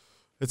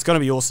 It's going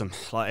to be awesome.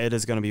 It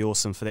is going to be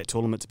awesome for that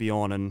tournament to be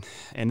on,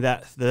 and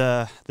that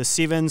the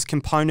sevens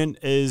component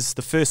is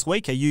the first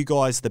week. Are you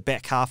guys the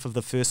back half of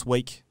the first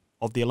week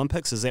of the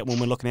Olympics? Is that when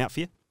we're looking out for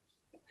you?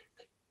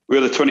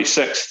 We're the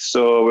 26th,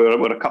 so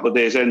we're a couple of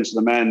days in. So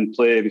the men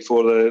play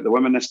before the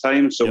women this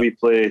time. So we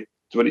play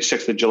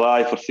 26th of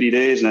July for 3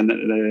 days, and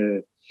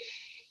then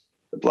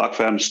the Black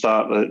Ferns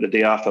start the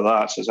day after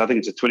that. So I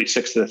think it's the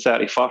 26th to the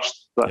 31st.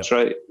 That's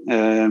right.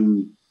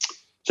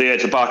 So yeah,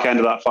 it's the back end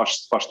of that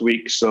first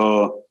week.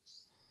 So,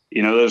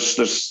 it's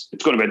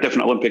going to be a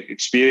different Olympic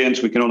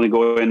experience. We can only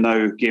go in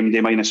now game day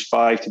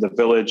 -5 to the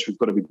village. We've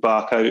got to be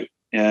back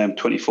out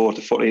 24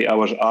 to 48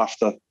 hours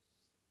after,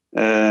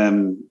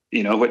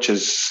 which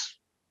is,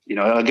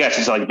 I guess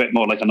it's like a bit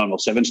more like a normal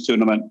sevens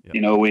tournament.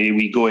 Yep.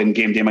 We go in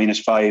game day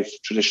 -5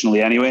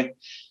 traditionally anyway,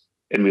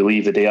 and we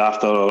leave the day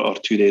after or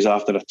 2 days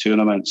after a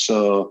tournament.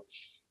 So,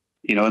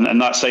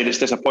 and that side it's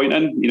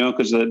disappointing,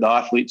 because the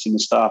athletes and the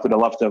staff would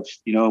have loved to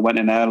have, went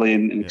in early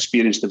and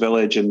experienced the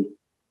village and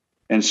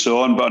so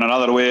on. But in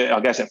another way, I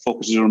guess it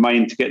focuses our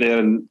mind to get there,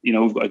 and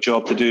we've got a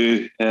job to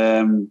do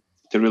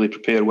to really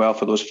prepare well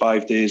for those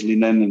 5 days,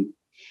 lean in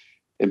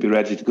and be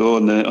ready to go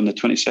on the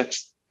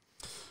 26th.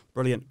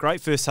 Brilliant.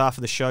 Great first half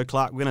of the show,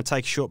 Clark. We're going to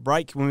take a short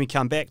break. When we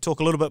come back, talk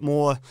a little bit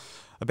more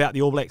about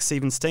the All Black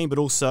Sevens team, but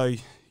also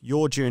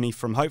your journey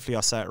from, hopefully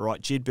I say it right,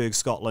 Jedburgh,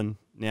 Scotland,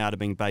 now to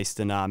being based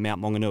in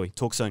Mount Maunganui.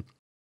 Talk soon.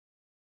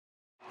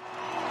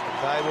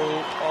 They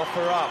will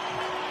offer up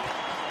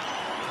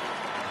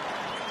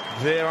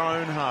their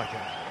own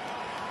haka.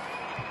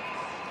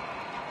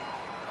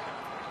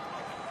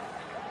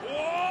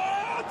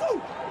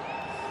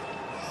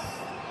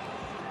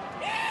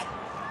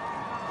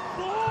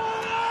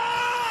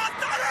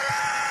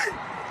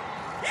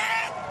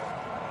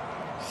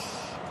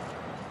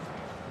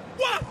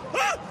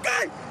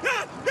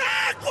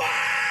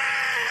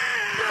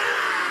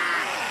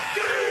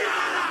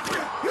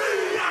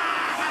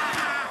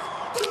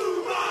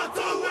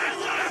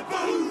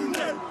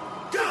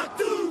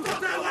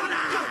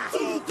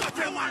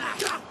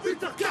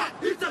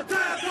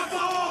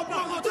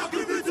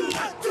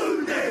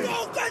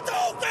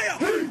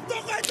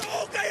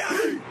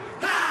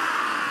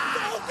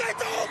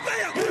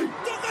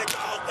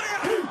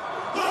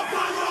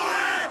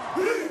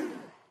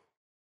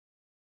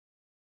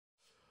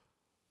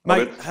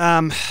 Mate,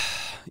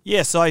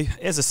 so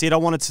as I said, I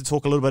wanted to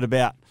talk a little bit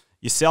about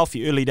yourself,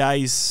 your early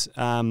days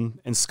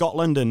in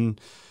Scotland, and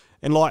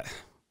like,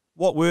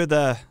 what were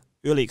the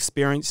early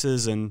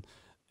experiences and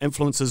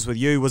influences with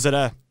you? Was it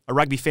a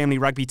rugby family,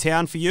 rugby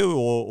town for you,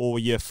 or were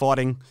you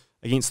fighting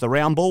against the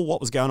round ball? What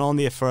was going on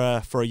there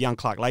for a young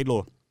Clark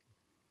Laidlaw?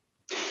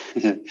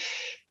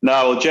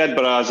 No, well,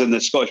 Jedburgh is in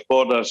the Scottish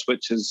Borders,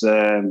 which is,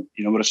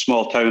 we're a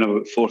small town of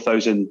about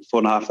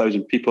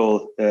 4,500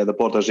 people. The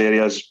Borders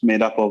area is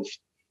made up of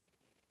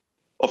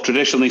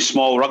traditionally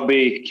small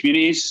rugby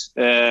communities,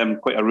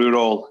 quite a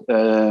rural,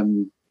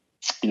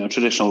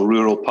 traditional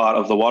rural part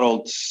of the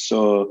world.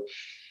 So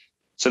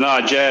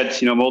now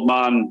Jed, my old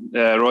man,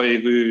 Roy,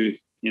 who,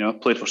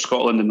 played for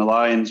Scotland in the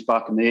Lions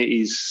back in the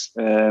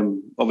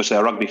 80s, obviously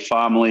a rugby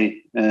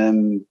family,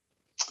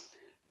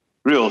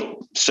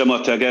 real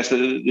similar to, I guess, the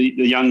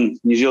young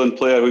New Zealand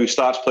player who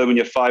starts playing when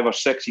you're 5 or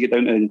 6. You get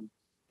down to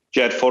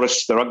Jed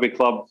Forest, the rugby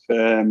club.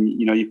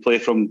 You play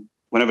from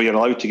whenever you're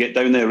allowed to get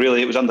down there.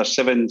 Really, it was under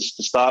 7s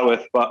to start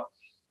with, but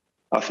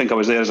I think I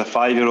was there as a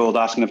 5-year-old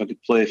asking if I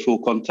could play full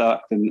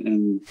contact,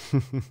 and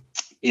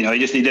he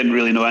didn't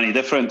really know any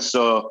difference.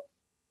 So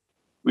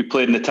we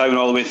played in the town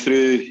all the way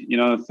through,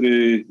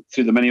 through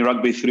the mini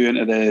rugby, through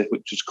into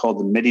which was called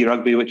the midi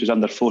rugby, which was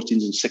under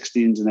 14s and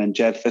 16s, and then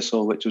Jed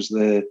Thistle, which was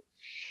the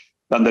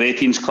under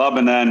 18s club,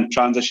 and then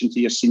transitioned to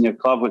your senior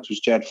club, which was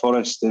Jed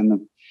Forest.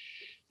 And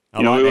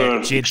we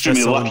were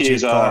extremely lucky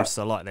as Forest.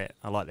 I like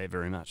that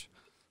very much.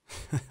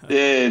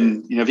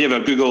 And if you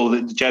ever Google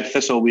the Jed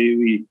Thistle,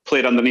 we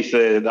played underneath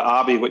the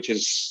Abbey, which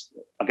is,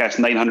 I guess,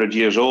 900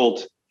 years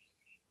old.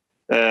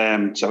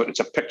 So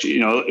it's a picture.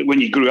 When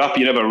you grew up,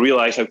 you never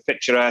realised how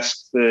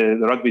picturesque the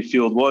rugby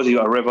field was. You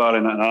got a river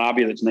and an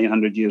Abbey that's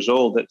 900 years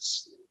old.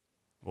 It's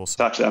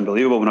actually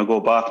unbelievable when I go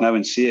back now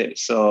and see it.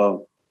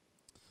 So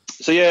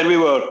yeah, and we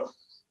were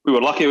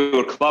lucky. We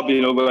were club.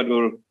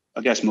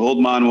 I guess my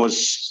old man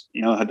was,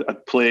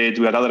 had played.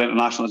 We had other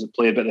internationals that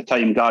played, but at the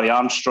time, Gary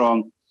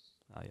Armstrong,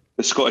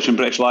 the Scottish and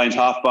British Lions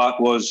halfback,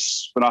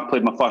 was when I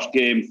played my first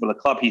game for the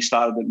club. He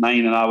started at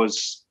 9, and I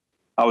was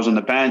on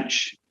the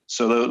bench.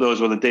 So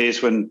those were the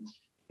days when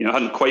I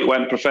hadn't quite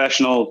went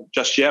professional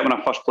just yet. When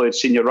I first played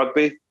senior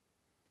rugby,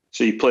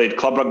 so you played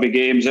club rugby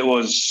games.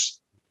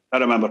 I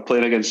remember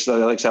playing against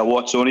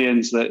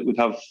Watsonians that would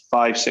have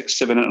 5, 6,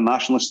 7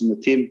 internationalists in the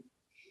team.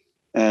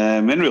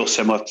 And real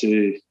similar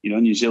to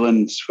New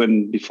Zealand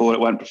before it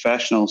went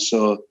professional.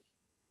 So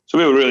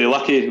we were really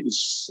lucky. It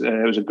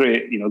was a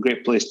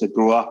great place to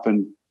grow up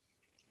and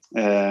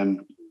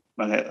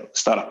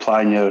start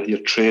applying your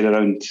trade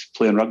around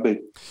playing rugby.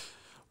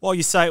 Well,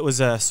 you say it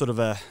was a sort of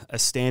a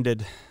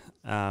standard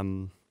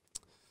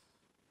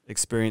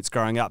experience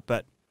growing up,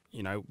 but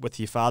with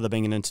your father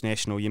being an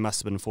international, you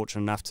must have been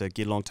fortunate enough to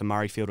get along to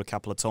Murrayfield a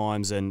couple of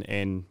times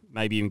and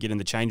maybe even get in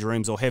the change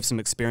rooms or have some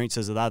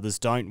experiences that others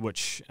don't,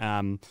 which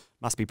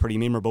must be pretty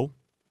memorable.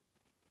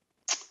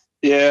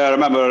 Yeah, I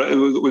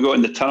remember we got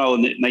in the tunnel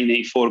in the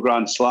 1984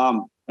 Grand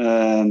Slam.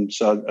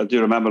 So I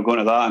do remember going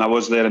to that, and I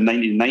was there in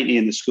 1990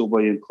 in the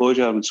schoolboy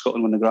enclosure when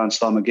Scotland won the Grand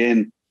Slam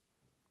again.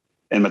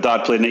 And my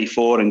dad played in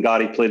 84 and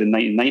Gary played in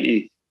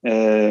 1990.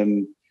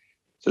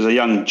 So as a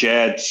young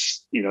Jed,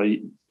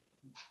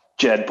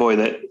 Jed boy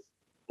that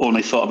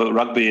only thought about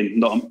rugby and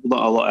not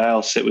a lot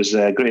else. It was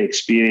a great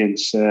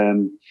experience.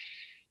 And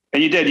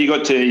you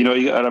got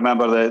to, I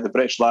remember the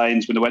British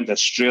Lions, when they went to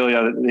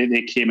Australia,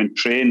 they came and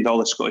trained all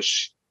the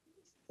Scottish,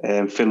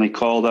 Finlay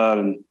Calder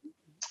and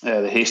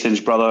the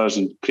Hastings brothers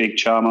and Craig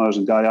Chalmers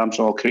and Gary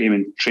Armstrong all came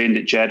and trained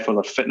at Jed for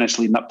their fitness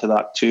leading up to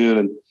that tour.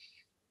 And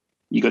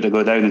you got to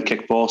go down and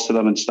kick balls to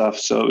them and stuff.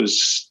 So it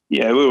was, we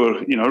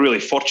were,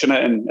 really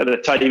fortunate. And at the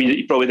time,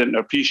 you probably didn't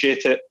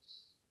appreciate it.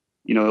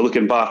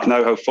 Looking back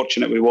now, how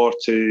fortunate we were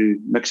to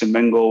mix and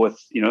mingle with,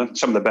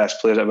 some of the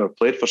best players I've ever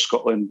played for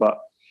Scotland, but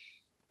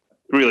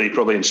really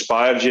probably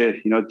inspired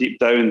you, deep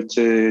down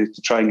to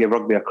try and give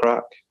rugby a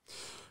crack.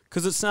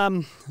 Because it's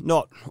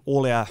not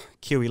all our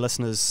Kiwi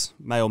listeners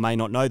may or may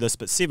not know this,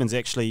 but Sevens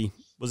actually,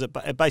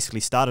 it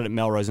basically started at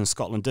Melrose in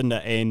Scotland, didn't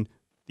it? And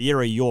the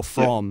area you're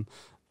from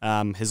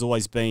has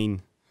always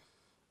been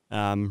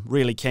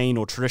really keen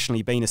or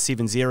traditionally been a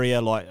Sevens area.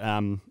 Like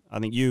I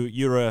think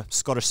you're a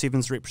Scottish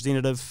Sevens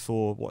representative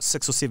for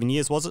 6 or 7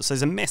 years, was it? So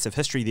there's a massive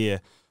history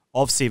there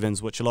of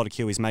Sevens, which a lot of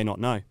Kiwis may not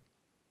know.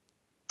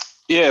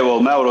 Yeah,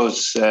 well,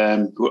 Melrose,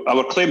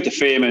 our claim to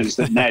fame is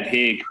that Ned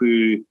Haig,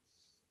 who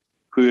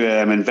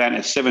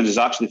invented Sevens, is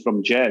actually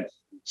from Jed.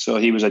 So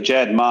he was a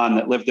Jed man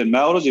that lived in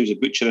Melrose. He was a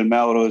butcher in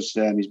Melrose.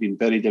 He's been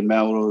buried in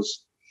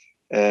Melrose.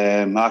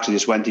 I actually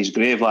just went to his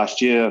grave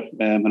last year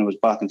when I was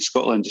back in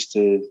Scotland just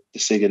to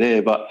say good day.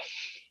 But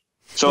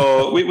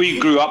so we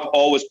grew up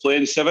always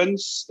playing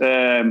Sevens.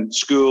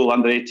 School,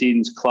 under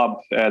 18s, club.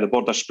 The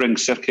Border Spring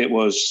circuit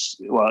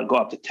it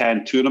got up to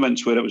 10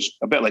 tournaments where it was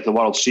a bit like the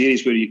World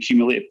Series where you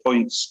accumulated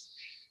points.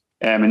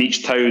 In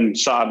each town,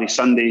 Saturday,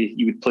 Sunday,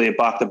 you would play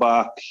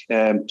back-to-back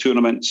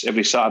tournaments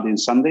every Saturday and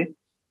Sunday.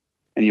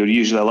 And you were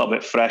usually a little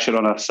bit fresher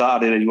on a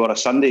Saturday than you were a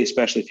Sunday,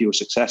 especially if you were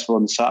successful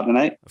on the Saturday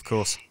night. Of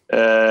course.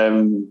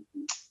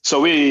 So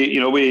we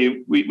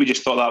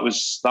just thought that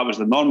was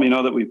the norm,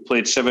 that we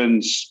played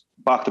sevens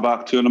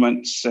back-to-back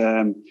tournaments,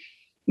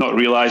 not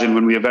realising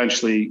when we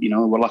eventually,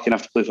 were lucky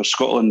enough to play for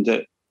Scotland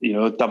that,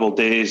 double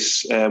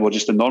days were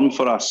just the norm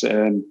for us.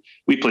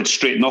 We played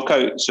straight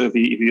knockout, so if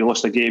you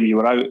lost a game, you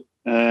were out,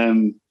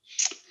 and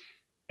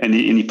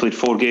you played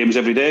 4 games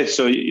every day.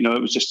 So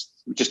it was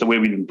just the way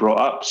we'd been brought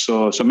up.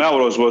 So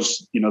Melrose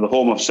was, the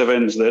home of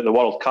sevens. The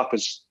World Cup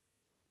is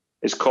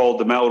called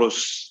the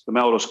Melrose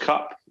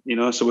Cup.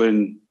 So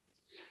when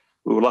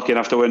we were lucky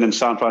enough to win in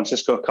San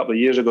Francisco a couple of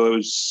years ago, it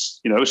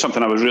was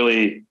something I was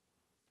really,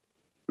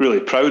 really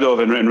proud of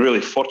and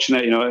really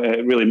fortunate.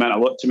 It really meant a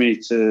lot to me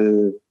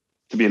to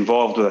be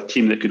involved with a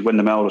team that could win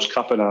the Melrose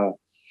Cup in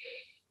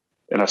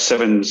a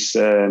sevens,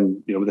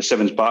 with the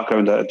sevens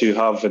background that I do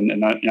have,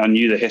 and I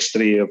knew the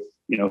history of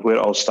where it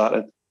all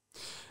started.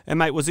 And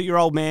mate, was it your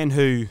old man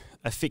who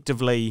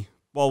effectively,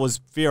 was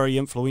very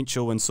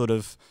influential in sort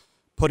of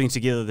putting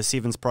together the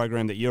sevens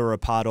program that you were a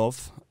part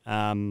of,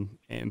 and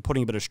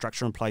putting a bit of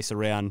structure in place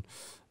around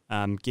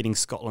getting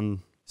Scotland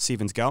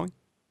sevens going?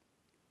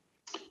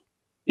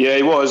 Yeah,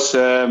 he was.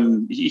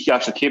 He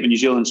actually came to New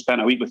Zealand and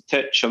spent a week with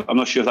Titch. I'm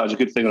not sure if that was a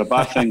good thing or a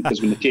bad thing, because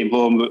when they came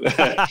home,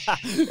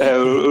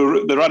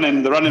 the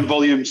running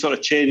volume sort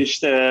of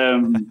changed.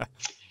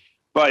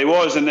 But he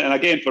was, and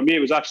again for me, it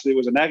was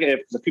a negative,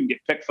 because I couldn't get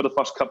picked for the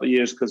first couple of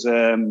years because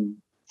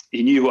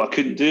he knew what I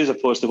couldn't do as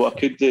opposed to what I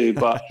could do.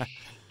 But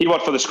he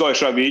worked for the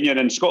Scottish Rugby Union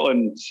in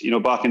Scotland,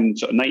 back in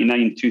sort of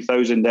 99,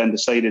 2000, then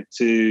decided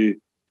to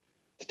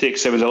take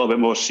sevens a little bit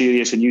more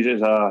serious and use it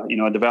as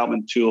a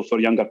development tool for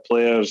younger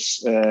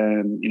players,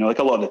 like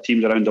a lot of the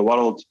teams around the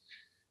world,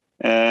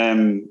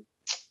 and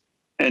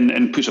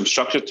put some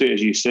structure to it,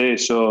 as you say.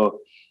 So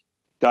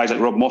guys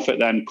like Rob Moffat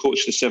then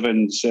coached the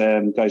sevens.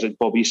 Guys like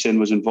Bob Eason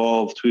was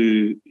involved,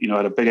 who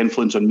had a big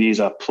influence on me as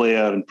a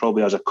player and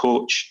probably as a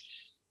coach.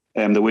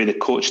 The way they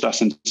coached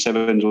us in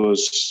sevens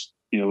was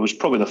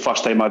probably the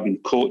first time I've been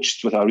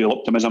coached with a real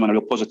optimism and a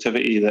real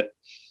positivity and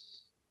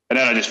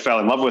then I just fell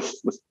in love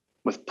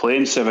with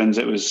playing sevens.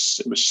 It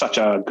was such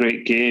a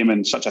great game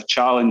and such a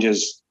challenge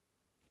as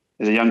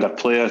a younger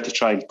player to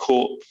try and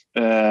cope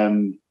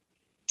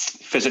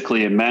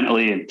physically and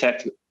mentally and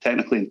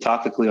technically and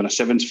tactically on a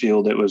sevens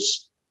field. It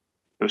was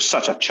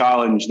such a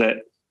challenge that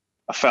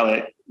I felt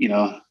it.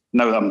 Now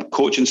that I'm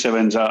coaching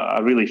sevens, I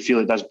really feel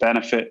it does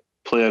benefit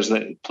players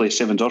that play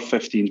sevens or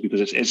 15s,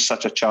 because it is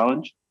such a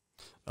challenge.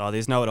 Oh,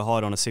 there's nowhere to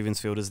hide on a sevens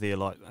field, is there?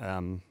 Like,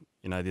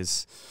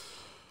 there's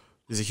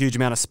a huge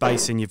amount of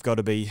space, and you've got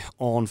to be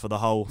on for the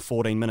whole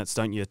 14 minutes,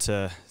 don't you,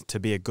 to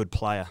be a good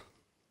player?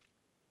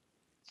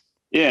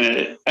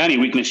 Yeah, any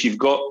weakness you've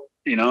got,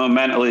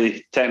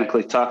 mentally,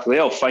 technically, tactically,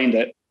 I'll find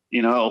it.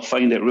 I'll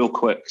find it real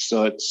quick.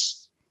 So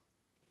it's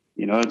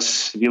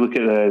if you look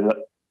at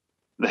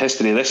the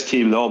history of this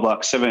team, the All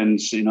Black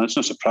Sevens, it's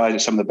no surprise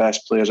that some of the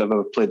best players I've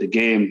ever played the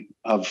game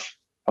have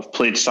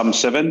played some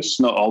sevens.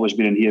 Not always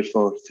been in here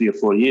for 3 or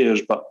 4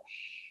 years, but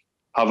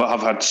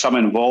have had some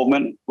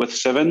involvement with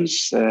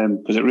sevens,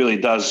 because it really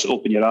does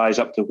open your eyes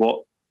up to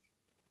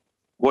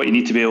what you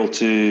need to be able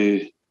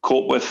to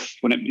cope with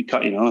when it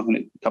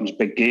becomes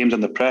big games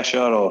under pressure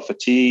or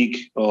fatigue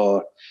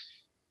or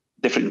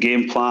different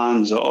game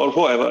plans or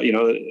whatever.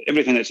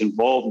 Everything that's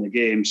involved in the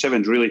game,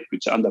 sevens really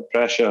puts it under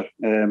pressure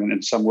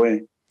in some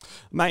way.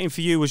 Mate, and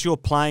for you, was your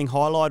playing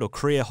highlight or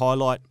career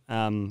highlight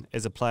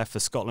as a player for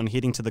Scotland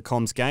heading to the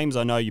Comms Games?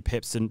 I know you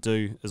perhaps didn't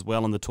do as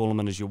well in the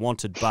tournament as you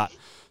wanted, but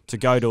to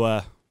go to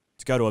a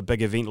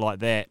big event like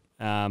that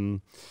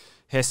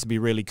has to be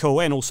really cool,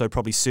 and also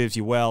probably serves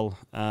you well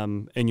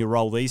in your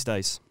role these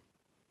days.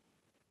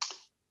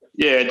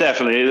 Yeah,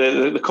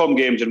 definitely. The Com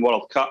Games and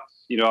World Cup.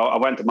 I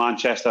went to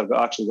Manchester.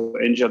 I actually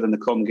got injured in the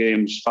Com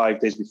Games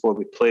 5 days before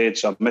we played,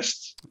 so I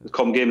missed the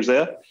Com Games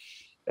there.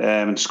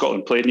 And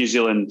Scotland played New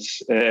Zealand,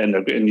 and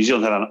New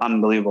Zealand had an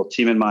unbelievable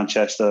team in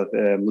Manchester.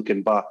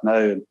 Looking back now,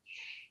 and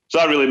so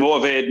that really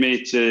motivated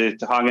me to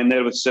hang in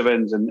there with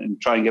sevens and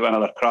try and give it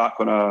another crack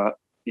when I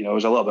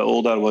was a little bit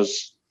older.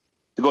 Was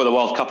to go to the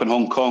World Cup in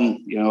Hong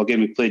Kong. Again,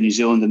 we played New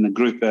Zealand in the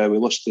group. We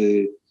lost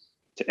to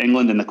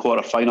England in the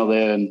quarter final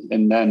there,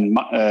 and then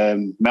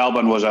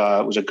Melbourne was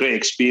a great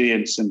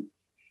experience, and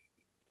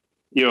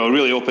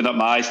really opened up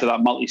my eyes to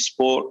that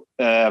multi-sport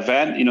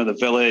event. The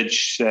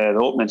village, the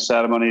opening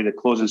ceremony, the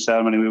closing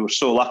ceremony. We were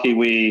so lucky.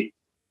 We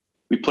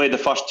played the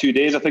first 2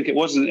 days, I think it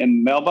was,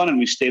 in Melbourne, and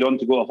we stayed on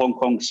to go to Hong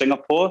Kong,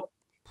 Singapore.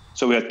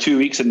 So we had 2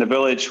 weeks in the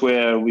village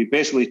where we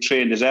basically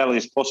trained as early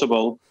as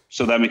possible,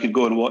 so then we could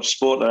go and watch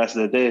sport the rest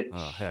of the day.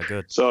 Oh, how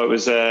good! So it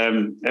was,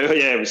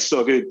 it was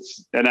so good.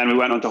 And then we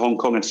went on to Hong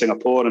Kong and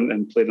Singapore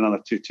and played another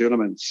 2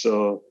 tournaments.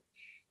 So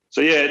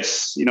yeah,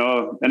 it's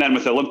and then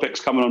with the Olympics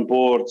coming on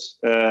board,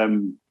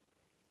 and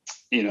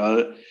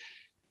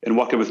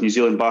working with New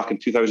Zealand back in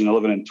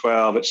 2011 and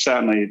 12,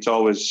 it's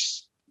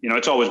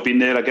always been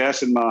there, I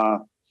guess,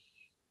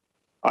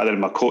 either in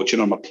my coaching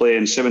or my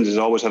playing. Sevens has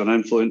always had an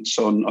influence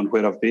on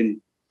where I've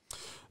been.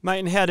 Mate,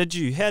 and how did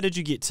you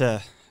get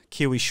to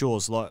Kiwi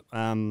shores? Like,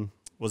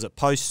 was it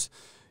post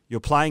your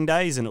playing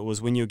days, and it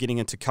was when you were getting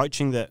into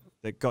coaching that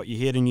got you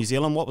here to New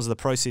Zealand. What was the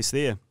process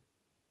there?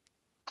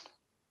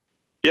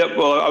 Yeah,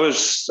 well, I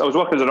was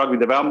working as a rugby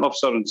development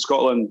officer in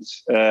Scotland.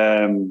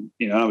 And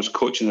I was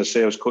coaching, as I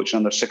say, I was coaching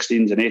under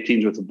 16s and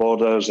 18s with the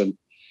Borders, and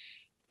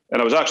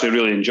I was actually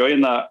really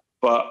enjoying that.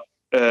 But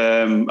I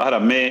had a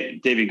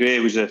mate, Davy Gray,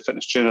 who was a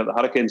fitness trainer at the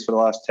Hurricanes for the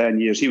last 10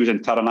 years. He was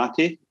in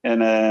Taranaki,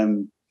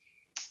 and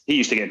he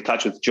used to get in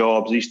touch with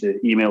jobs. He used to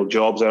email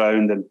jobs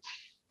around. And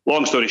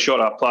long story short,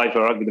 I applied for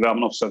a rugby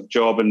development officer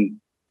job in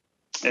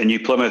New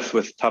Plymouth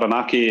with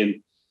Taranaki,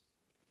 and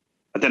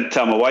I didn't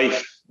tell my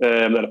wife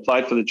that I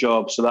applied for the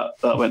job, so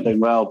that went down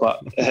well.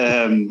 But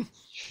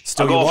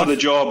still I got offered the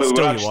job.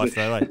 Still your wife,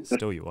 though, right?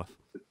 Still your wife.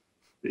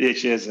 Yeah,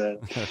 she is.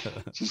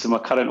 She's my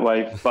current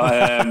wife.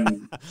 But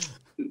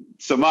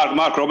so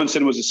Mark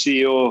Robinson was the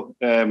CEO,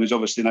 who's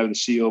obviously now the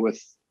CEO with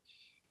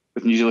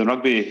New Zealand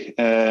Rugby,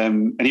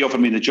 and he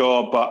offered me the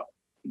job, but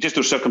just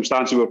those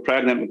circumstances, we were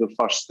pregnant with the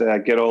first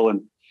girl,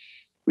 and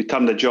we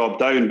turned the job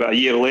down. But a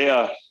year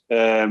later,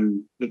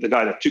 the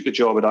guy that took the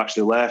job had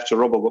actually left, so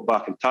Robbo got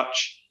back in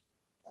touch,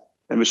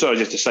 and we sort of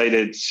just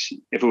decided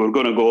if we were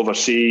going to go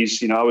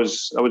overseas, I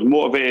was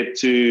motivated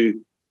to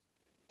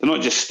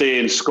not just stay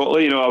in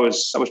Scotland. I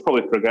was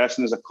probably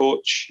progressing as a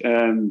coach,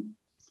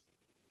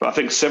 but I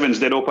think Sevens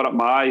did open up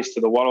my eyes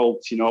to the world.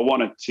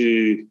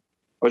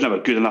 I was never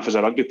good enough as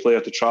a rugby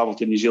player to travel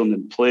to New Zealand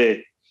and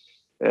play.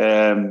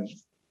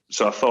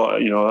 So I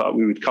thought,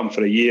 we would come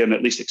for a year and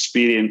at least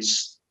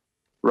experience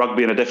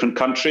rugby in a different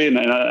country and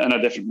in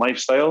a different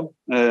lifestyle.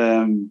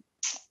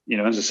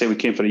 As I say, we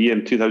came for a year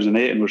in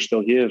 2008 and we're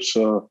still here.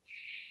 So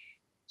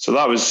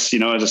that was,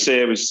 as I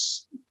say, it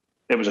was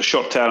a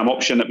short-term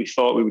option that we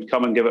thought we would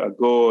come and give it a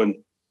go. And,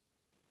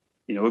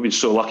 we've been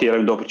so lucky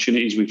around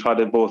opportunities we've had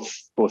it,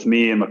 both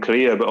me and my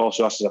career, but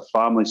also us as a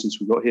family since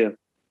we got here.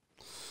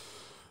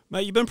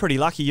 Mate, you've been pretty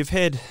lucky. You've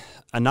had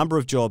a number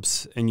of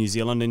jobs in New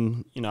Zealand,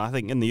 and I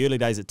think in the early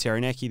days at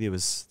Taranaki there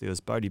was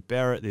Bodie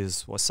Barrett,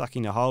 there's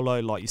Waisaki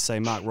Naholo, like you say,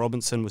 Mark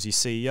Robinson was your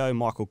CEO,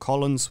 Michael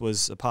Collins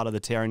was a part of the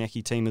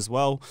Taranaki team as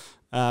well.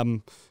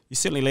 You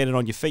certainly landed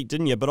on your feet,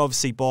 didn't you? But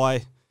obviously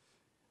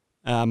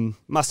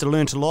must have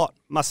learnt a lot,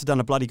 must have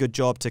done a bloody good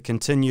job to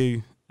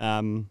continue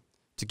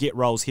to get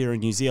roles here in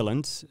New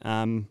Zealand.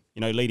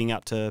 Leading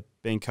up to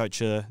being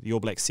coach of the All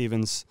Black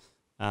Sevens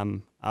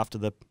after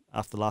the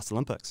last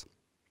Olympics.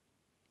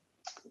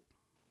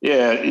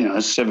 Yeah,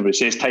 as everybody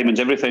says, timing's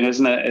everything,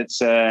 isn't it? It's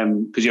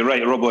because you're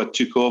right, Robbo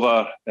took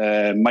over.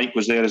 Mike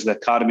was there as the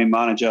academy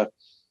manager.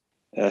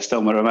 I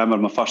still remember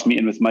my first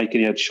meeting with Mike, and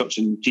he had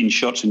jean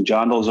shorts and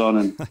jandals on,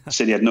 and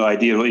said he had no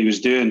idea what he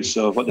was doing.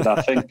 So what did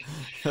I think?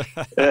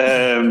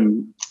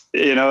 And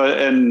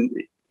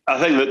I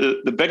think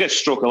that the biggest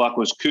stroke of luck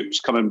was Coops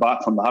coming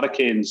back from the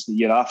Hurricanes the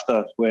year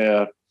after,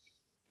 where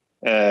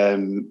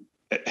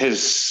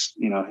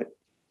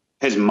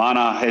his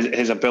manner,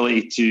 his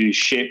ability to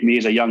shape me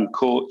as a young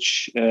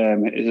coach,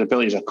 his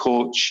ability as a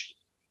coach,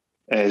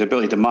 his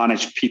ability to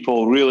manage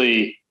people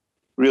really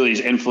has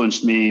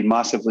influenced me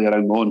massively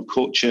around my own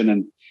coaching.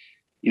 And,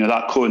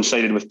 that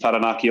coincided with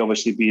Taranaki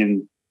obviously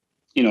being,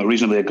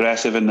 reasonably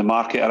aggressive in the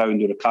market around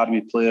their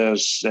academy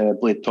players,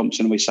 Blade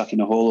Thompson, Waisaki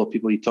Naholo,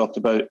 people he talked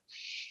about.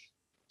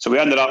 So we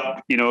ended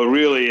up,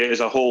 really as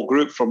a whole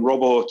group, from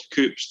Robbo to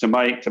Coops to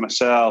Mike to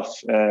myself,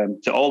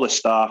 to all the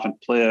staff and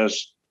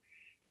players,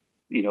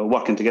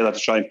 working together to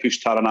try and push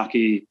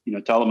Taranaki,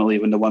 to ultimately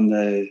when they won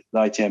the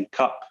ITM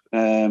Cup.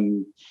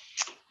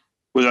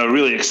 Was a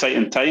really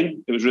exciting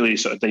time. It was really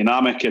sort of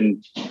dynamic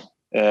and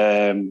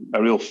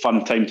a real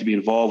fun time to be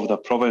involved with our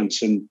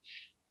province. And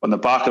on the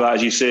back of that,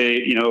 as you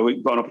say,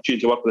 we got an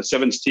opportunity to work with the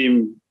Sevens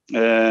team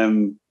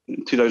in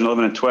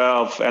 2011 and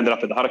 12, ended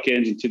up at the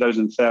Hurricanes in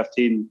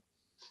 2013,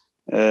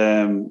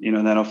 and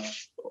then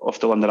off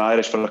to London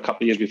Irish for a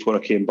couple of years before I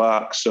came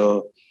back.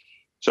 So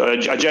I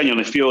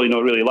genuinely feel,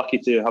 really lucky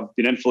to have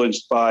been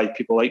influenced by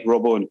people like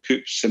Robbo and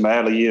Coops in my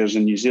early years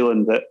in New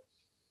Zealand. That,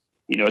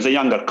 as a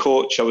younger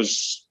coach, I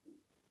was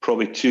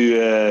probably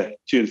too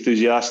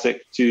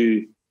enthusiastic,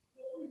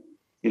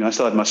 I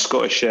still had my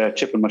Scottish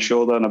chip on my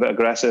shoulder and a bit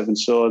aggressive and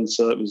so on.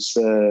 So it was,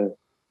 there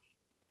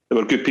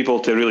were good people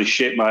to really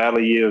shape my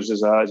early years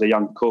as a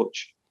young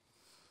coach.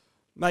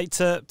 Mate,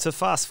 to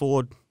fast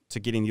forward to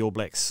getting the All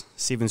Blacks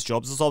Sevens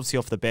jobs, it was obviously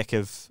off the back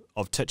of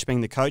Titch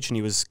being the coach, and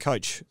he was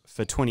coach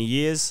for 20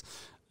 years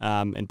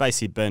and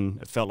basically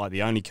it felt like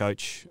the only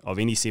coach of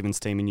any Sevens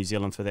team in New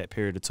Zealand for that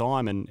period of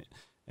time, and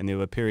there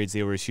were periods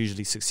there where he was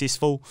hugely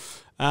successful.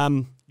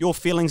 Your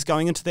feelings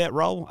going into that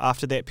role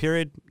after that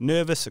period?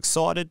 Nervous,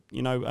 excited,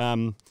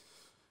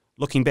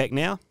 looking back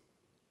now?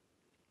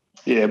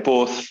 Yeah,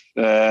 both.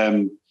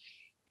 I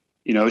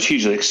was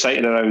hugely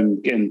excited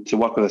around getting to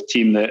work with a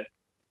team that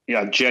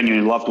I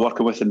genuinely loved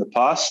working with in the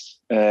past,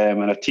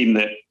 and a team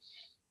that,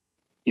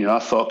 I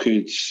thought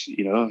could,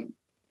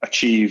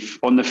 achieve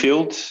on the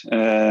field,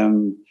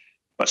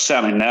 but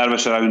certainly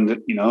nervous around,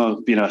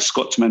 being a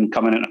Scotsman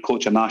coming in to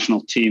coach a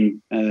national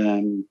team.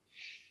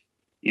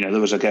 There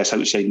was, I guess,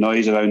 outside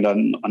noise around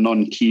a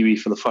non-Kiwi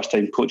for the first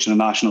time coaching a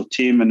national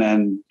team, and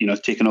then,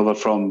 taking over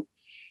from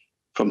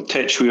from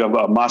Titch, who I've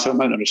got a massive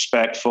amount of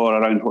respect for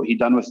around what he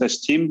done with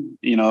this team.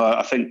 You know,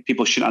 I think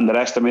people shouldn't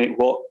underestimate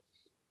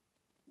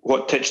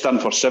what Titch done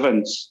for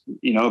sevens.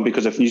 You know,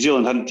 because if New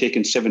Zealand hadn't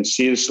taken sevens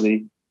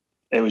seriously,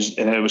 it was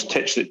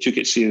Titch that took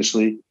it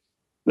seriously.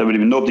 There would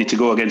have been nobody to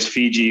go against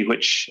Fiji,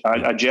 which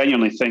I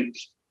genuinely think,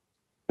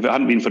 if it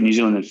hadn't been for New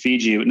Zealand and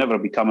Fiji, it would never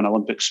have become an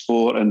Olympic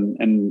sport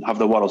and have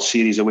the World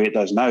Series the way it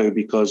does now,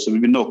 because there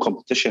would be no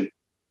competition.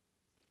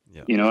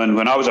 Yeah. You know, and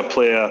when I was a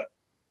player,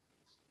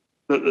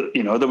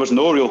 you know, there was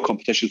no real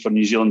competition for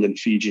New Zealand and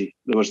Fiji.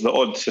 There was the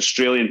odd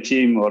Australian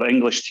team or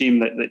English team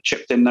that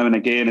chipped in now and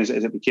again as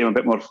it became a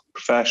bit more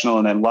professional.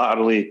 And then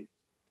laterally,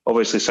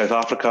 obviously, South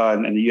Africa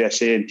and the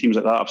USA and teams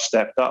like that have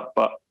stepped up.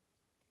 But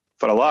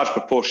for a large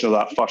proportion of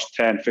that first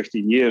 10,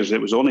 15 years,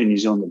 it was only New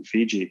Zealand and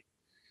Fiji.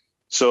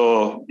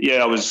 So,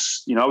 yeah, I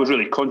was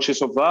really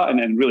conscious of that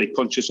and really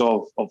conscious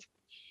of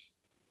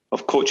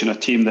coaching a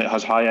team that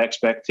has high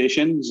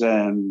expectations.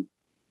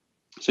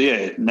 So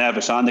yeah,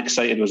 nervous and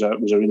excited was a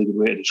really good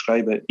way to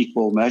describe it.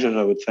 Equal measures,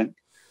 I would think.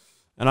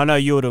 And I know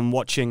you would have been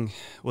watching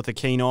with a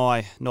keen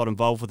eye, not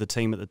involved with the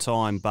team at the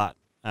time, but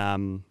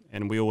and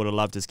we all would have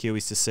loved as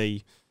Kiwis to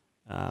see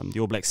the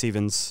All Black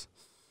Sevens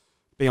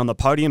be on the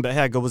podium. But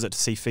how good was it to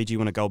see Fiji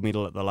win a gold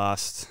medal at the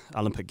last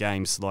Olympic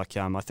Games? Like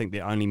I think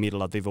the only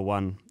medal I've ever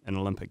won in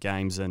Olympic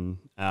Games, and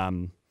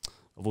I've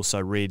also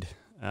read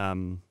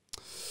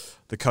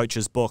the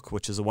coach's book,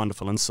 which is a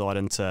wonderful insight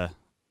into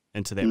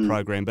that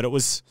program. But it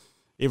was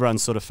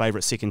everyone's sort of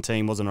favourite second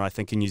team, wasn't it? I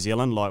think in New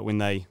Zealand, like when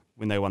they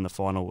won the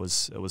final,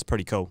 it was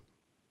pretty cool.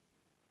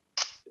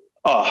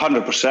 Oh,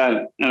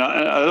 100%. And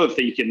I don't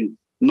think you can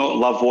not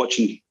love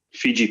watching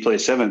Fiji play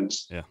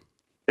sevens. Yeah,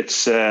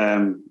 it's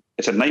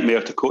a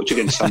nightmare to coach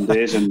against some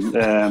days, and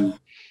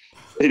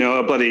you know,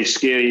 a bloody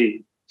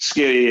scary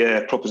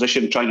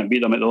proposition trying to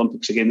beat them at the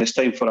Olympics again this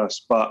time for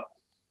us. But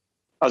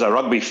as a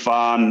rugby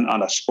fan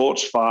and a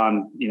sports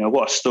fan, you know,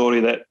 what a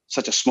story that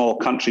such a small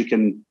country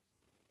can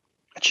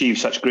achieve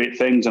such great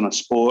things in a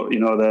sport. You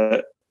know,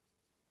 that,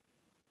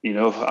 you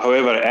know,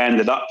 however it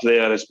ended up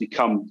there has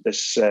become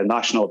this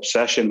national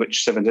obsession,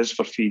 which sevens is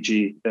for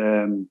Fiji.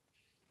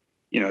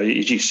 You know,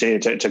 as you say,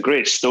 it's a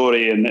great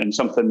story and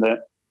something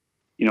that,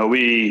 you know,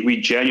 we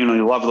genuinely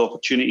love the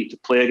opportunity to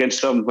play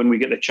against them when we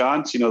get the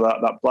chance. You know,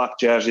 that black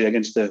jersey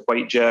against the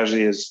white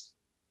jersey is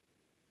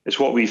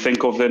what we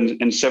think of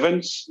in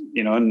sevens.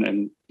 You know,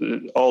 and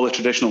all the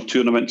traditional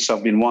tournaments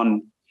have been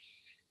won,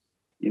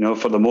 you know,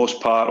 for the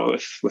most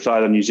part with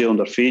either New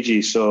Zealand or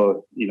Fiji.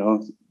 So, you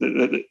know,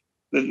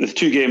 the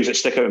two games that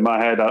stick out in my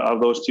head are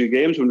those two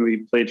games. When we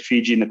played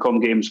Fiji in the Com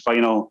Games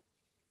final,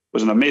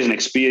 was an amazing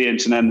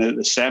experience. And then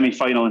the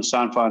semi-final in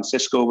San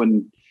Francisco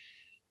when,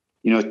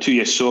 you know,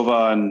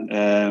 Tuiasova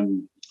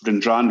and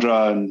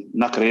Rendrandra and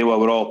Nakarewa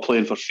were all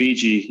playing for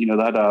Fiji. You know,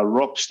 they had a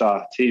rock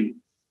star team.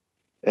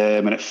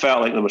 And it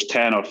felt like there was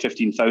 10 or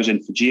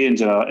 15,000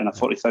 Fijians in a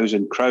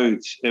 40,000 crowd.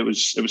 It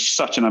was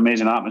such an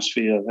amazing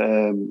atmosphere.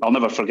 I'll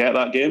never forget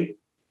that game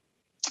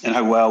and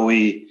how well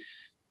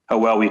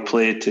we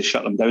played to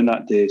shut them down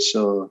that day.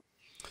 So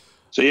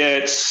yeah,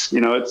 it's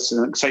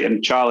an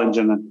exciting challenge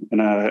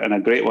and a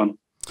great one.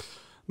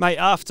 Mate,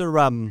 after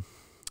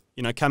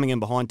you know, coming in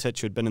behind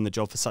Titch, who had been in the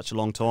job for such a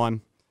long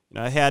time, you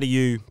know, how do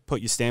you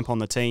put your stamp on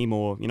the team,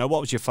 or, you know,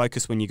 what was your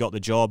focus when you got the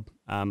job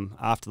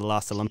after the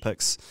last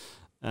Olympics?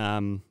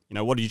 You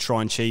know, what did you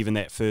try and achieve in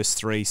that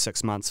first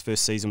 3-6 months,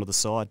 first season with the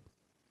side?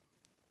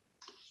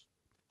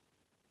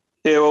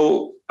 Yeah,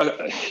 well,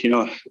 you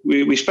know,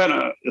 we spent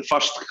the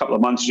first couple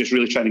of months just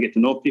really trying to get to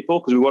know people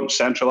because we weren't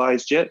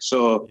centralised yet.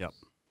 So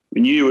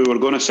we knew we were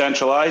going to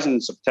centralise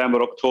in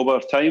September, October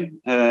time.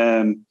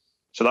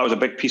 So that was a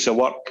big piece of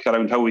work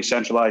around how we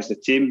centralised the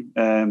team.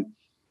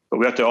 But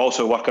we had to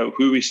also work out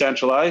who we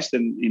centralised,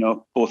 and, you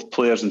know, both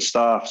players and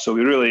staff. So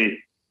we really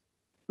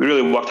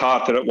worked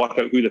hard to work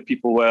out who the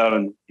people were,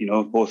 and, you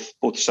know, both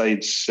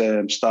sides,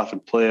 staff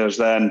and players.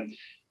 Then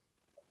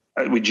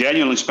we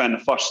genuinely spent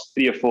the first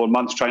 3 or 4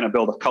 months trying to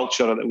build a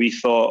culture that we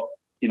thought,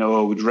 you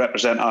know, would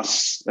represent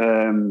us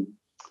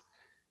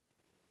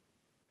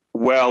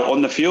well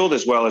on the field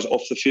as well as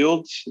off the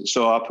field.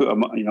 So I put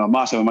a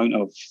massive amount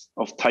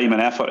of time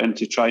and effort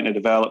into trying to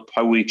develop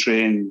how we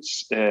trained,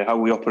 how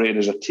we operated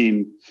as a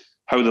team,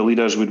 how the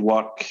leaders would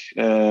work.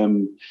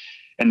 And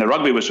the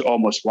rugby was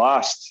almost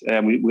last.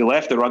 We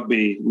left the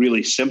rugby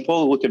really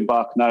simple. Looking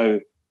back now,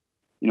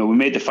 you know, we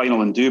made the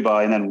final in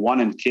Dubai and then won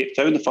in Cape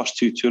Town, the first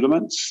 2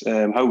 tournaments.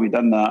 How we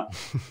done that,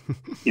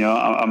 you know,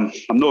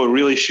 I'm not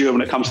really sure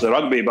when it comes to the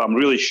rugby, but I'm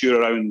really sure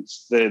around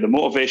the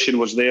motivation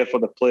was there for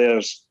the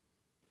players,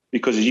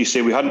 because, as you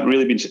say, we hadn't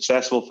really been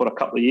successful for a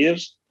couple of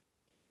years.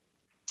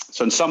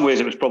 So in some ways,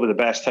 it was probably the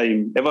best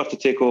time ever to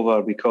take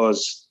over,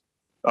 because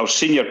our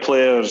senior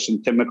players,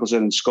 and Tim Mickelson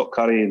and Scott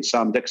Curry and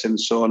Sam Dixon and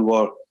so on,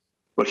 were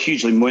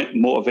hugely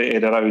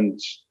motivated around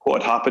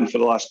what had happened for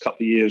the last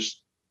couple of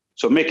years.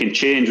 So making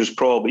change was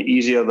probably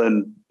easier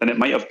than it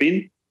might have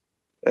been.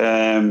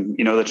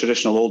 You know, the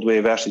traditional old way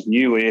versus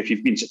new way. If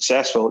you've been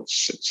successful,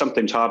 it's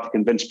sometimes hard to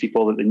convince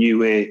people that the new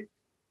way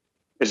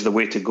is the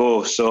way to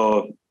go.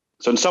 So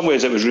in some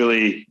ways it was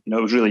really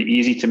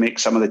easy to make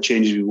some of the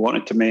changes we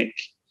wanted to make.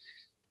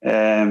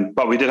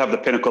 But we did have the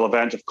pinnacle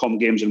event of Com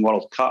Games and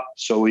World Cup.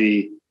 So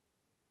we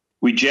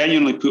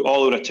genuinely put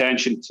all our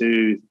attention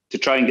to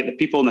try and get the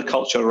people and the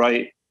culture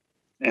right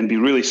and be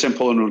really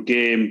simple in our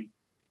game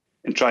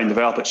and try and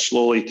develop it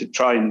slowly to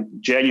try and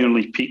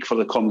genuinely peak for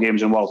the Com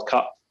Games and World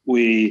Cup.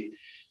 We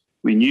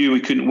knew we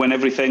couldn't win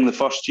everything the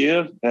first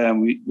year.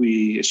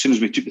 We as soon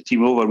as we took the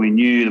team over, we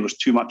knew there was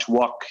too much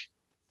work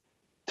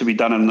to be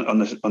done on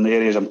the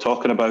areas I'm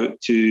talking about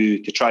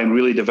to try and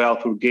really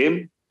develop our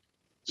game.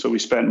 So we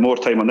spent more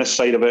time on this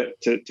side of it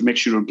to make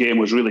sure our game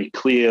was really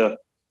clear,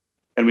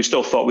 and we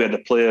still thought we had the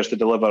players to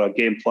deliver a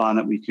game plan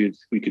that we could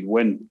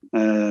win.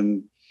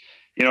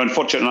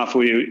 Unfortunately enough,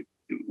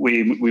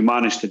 we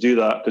managed to do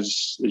that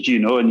because, as you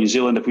know, in New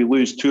Zealand, if we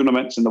lose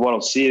tournaments in the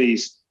World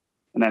Series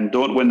and then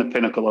don't win the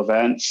pinnacle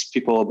events,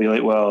 people will be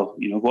like, well,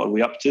 what are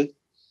we up to?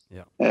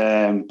 Yeah.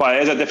 But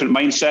it is a different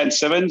mindset in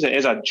sevens. It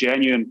is a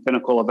genuine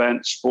pinnacle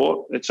event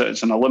sport. It's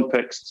an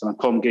Olympics, it's an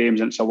Com Games,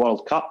 and it's a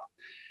World Cup.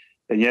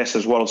 And yes,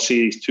 there's World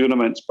Series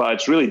tournaments, but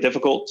it's really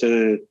difficult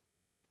to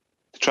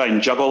try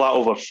and juggle that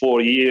over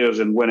 4 years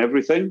and win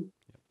everything.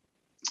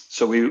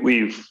 So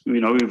we've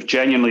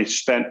genuinely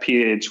spent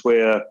periods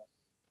where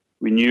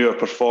we knew our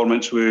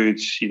performance would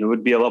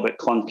be a little bit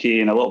clunky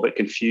and a little bit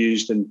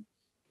confused and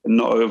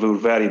not over our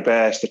very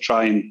best to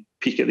try and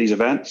peak at these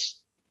events.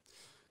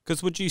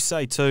 Because would you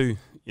say too,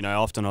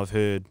 often I've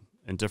heard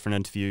in different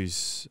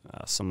interviews,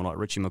 someone like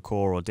Richie McCaw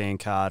or Dan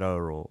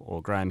Carter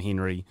or Graham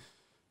Henry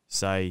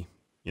say,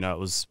 it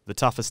was the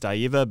toughest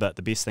day ever, but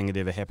the best thing that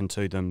ever happened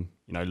to them,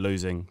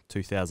 losing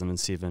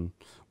 2007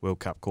 World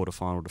Cup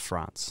quarterfinal to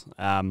France.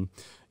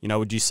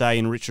 Would you say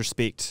in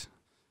retrospect,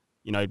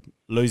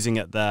 losing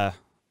at the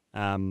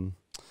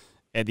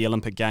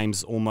Olympic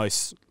Games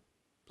almost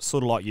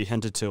sort of like you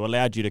hinted to,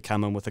 allowed you to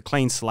come in with a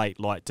clean slate?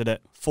 Like, did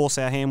it force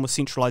our hand with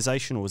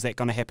centralisation, or was that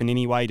going to happen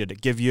anyway? Did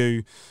it give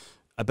you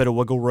a bit of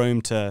wiggle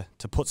room to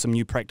put some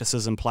new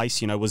practices in place?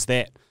 Was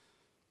that,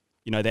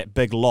 that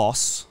big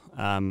loss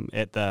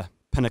at the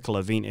pinnacle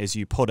event, as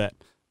you put it,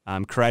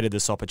 created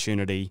this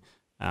opportunity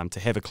to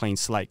have a clean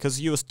slate?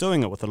 Because you were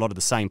doing it with a lot of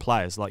the same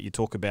players, like you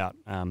talk about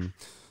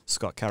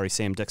Scott Curry,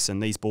 Sam Dixon.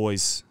 These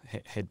boys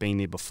had been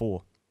there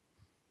before.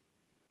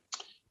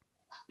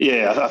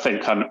 Yeah, I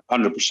think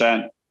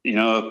 100%.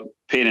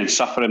 Pain and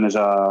suffering is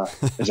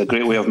a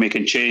great way of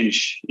making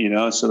change.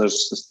 So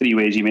there's 3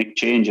 ways you make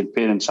change, and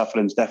pain and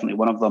suffering is definitely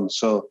one of them.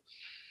 So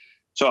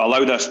it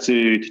allowed us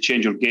to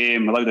change our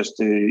game, allowed us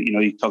to,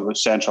 you talk about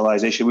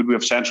centralisation. Would we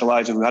have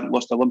centralised if we hadn't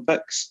lost the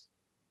Olympics?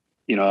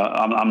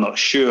 I'm not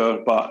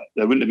sure, but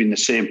there wouldn't have been the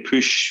same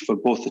push for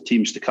both the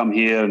teams to come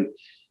here. And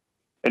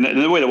in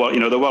the way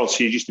the World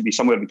Series used to be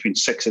somewhere between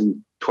 6 and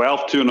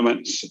 12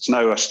 tournaments. It's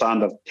now a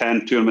standard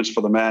 10 tournaments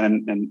for the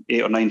men and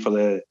 8 or 9 for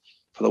the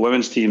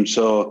women's team.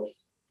 So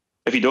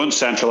if you don't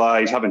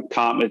centralise, having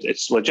camp,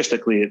 it's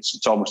logistically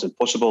it's almost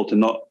impossible to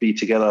not be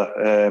together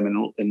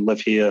and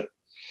live here.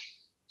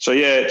 So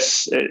yeah,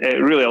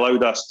 it really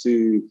allowed us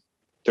to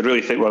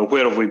really think, well,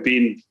 where have we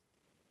been?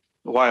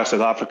 Why are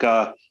South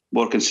Africa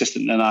more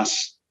consistent than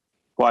us?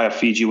 Why are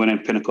Fiji winning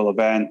pinnacle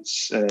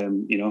events?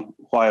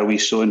 Why are we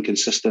so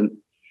inconsistent?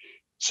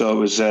 So it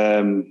was,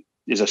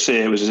 as I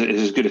say, it was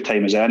as good a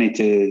time as any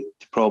to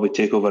probably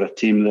take over a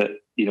team that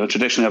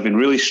traditionally have been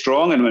really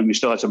strong, and when we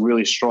still had some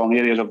really strong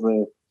areas of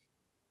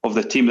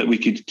the team that we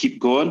could keep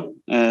going,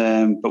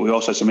 but we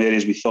also had some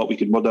areas we thought we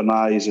could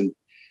modernise and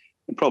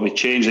probably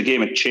change. The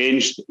game had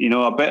changed,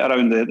 a bit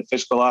around the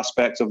physical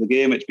aspects of the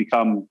game. It's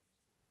become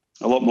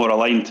a lot more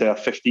aligned to a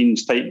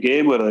 15s type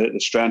game where the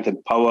strength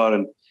and power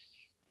and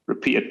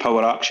repeated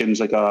power actions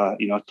like a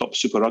top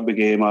Super Rugby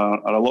game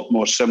are a lot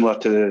more similar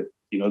to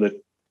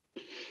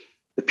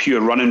the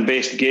pure running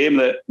based game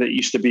that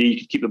used to be. You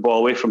could keep the ball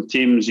away from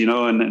teams,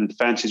 and the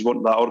defences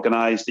weren't that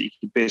organised that you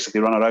could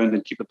basically run around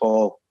and keep the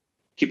ball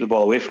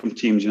away from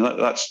teams.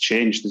 That's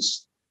changed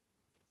as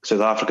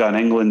South Africa and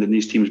England and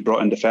these teams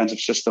brought in defensive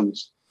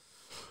systems.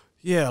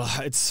 Yeah,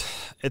 it's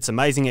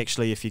amazing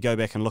actually if you go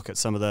back and look at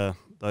some of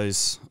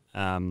those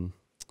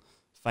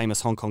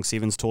famous Hong Kong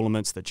Sevens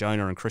tournaments that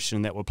Jonah and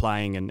Christian that were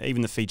playing, and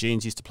even the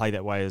Fijians used to play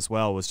that way as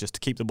well, was just to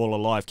keep the ball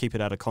alive, keep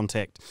it out of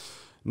contact.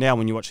 Now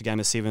when you watch a game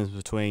of sevens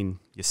between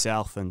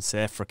yourself and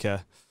South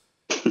Africa,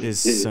 there's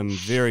some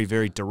very,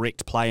 very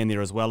direct play in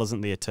there as well,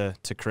 isn't there,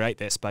 to create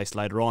that space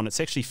later on.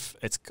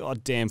 It's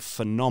goddamn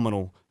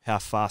phenomenal how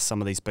fast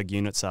some of these big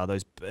units are,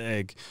 those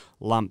big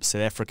lump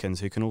South Africans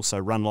who can also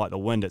run like the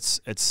wind.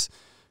 It's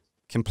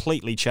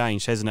completely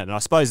changed, hasn't it? And I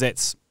suppose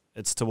it's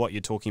to what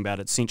you're talking about.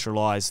 It's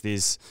centralised.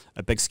 There's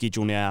a big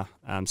schedule now,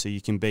 so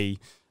you can be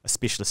a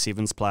specialist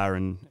sevens player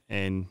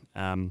and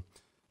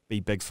be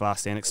big,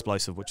 fast and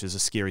explosive, which is a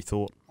scary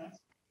thought.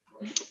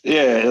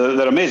 Yeah,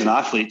 they're amazing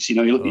athletes. You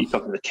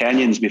talk about the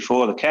Kenyans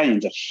before. The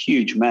Kenyans are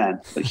huge, man.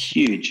 They're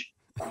huge.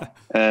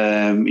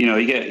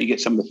 You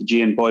get some of the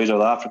Fijian boys or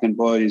the African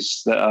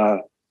boys that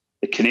are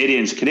the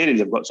Canadians. The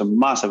Canadians have got some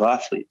massive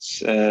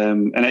athletes,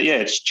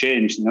 it's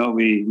changed.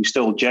 We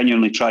still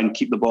genuinely try and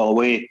keep the ball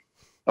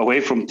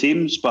away from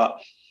teams, but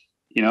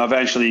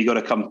eventually you got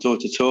to come toe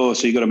to toe.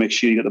 So you got to make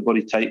sure you got the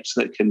body types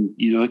that can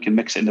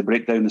mix it in the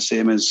breakdown the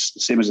same as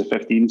the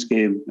 15s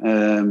game.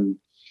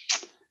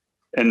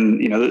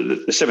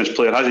 The sevens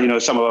player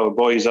has, some of our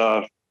boys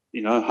are,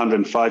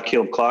 105.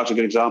 Caleb Clark's a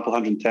good example,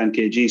 110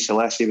 kg.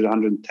 Celeste was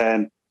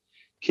 110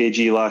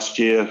 kg last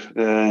year.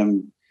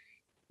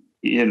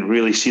 You didn't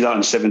really see that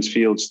in sevens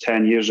fields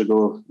 10 years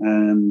ago.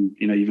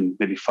 Even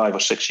maybe 5 or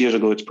 6 years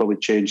ago, it's probably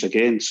changed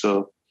again.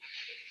 So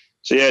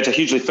yeah, it's a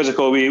hugely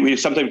physical. We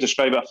sometimes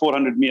describe it a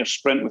 400-meter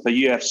sprint with a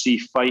UFC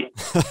fight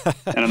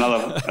and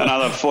another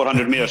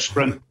 400-meter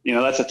sprint.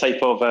 That's a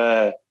type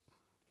of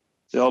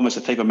almost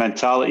a type of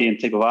mentality and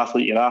type of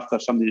athlete you're after.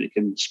 Somebody that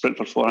can sprint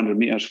for 400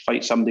 meters,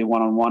 fight somebody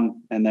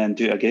one-on-one, and then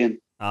do it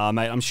again.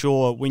 Mate, I'm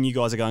sure when you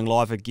guys are going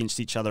live against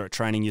each other at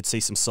training, you'd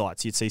see some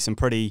sights. You'd see some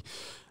pretty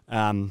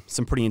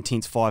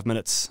intense 5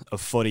 minutes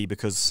of footy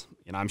because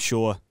I'm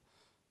sure.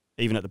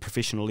 Even at the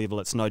professional level,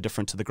 it's no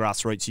different to the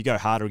grassroots. You go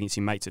harder against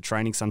your mates at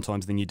training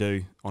sometimes than you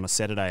do on a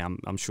Saturday.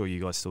 I'm sure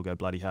you guys still go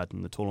bloody hard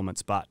in the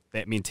tournaments, but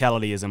that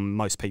mentality is in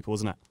most people,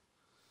 isn't it?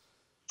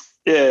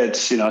 Yeah,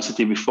 it's, I said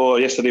to you before,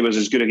 yesterday was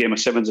as good a game of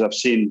sevens as I've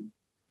seen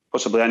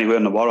possibly anywhere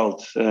in the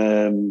world.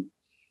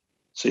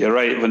 So you're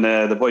right, when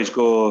the boys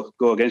go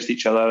against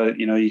each other,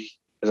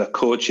 as a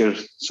coach, you're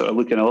sort of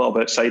looking a little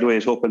bit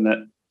sideways, hoping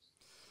that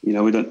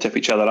we don't tip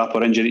each other up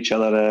or injure each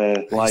other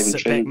live in training.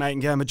 Sit back, mate,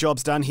 and go, my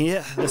job's done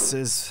here. This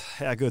is,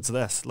 how good's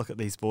this? Look at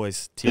these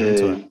boys tear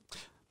into it.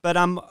 But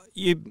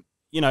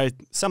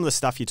some of the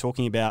stuff you're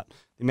talking about,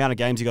 the amount of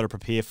games you got to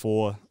prepare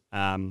for,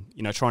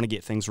 trying to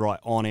get things right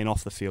on and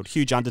off the field,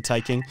 huge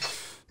undertaking.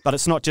 But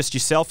it's not just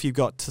yourself. You've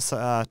got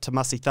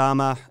Tamasi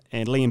Thama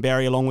and Liam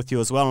Barry along with you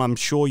as well. And I'm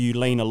sure you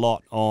lean a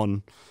lot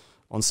on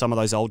some of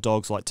those old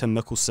dogs like Tim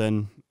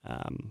Mickelson,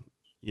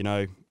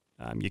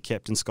 your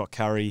captain Scott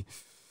Curry,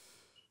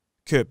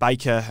 Kurt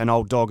Baker, an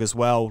old dog as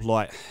well.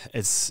 Like,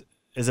 is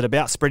it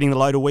about spreading the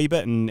load a wee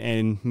bit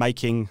and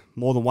making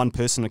more than one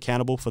person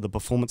accountable for the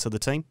performance of the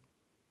team?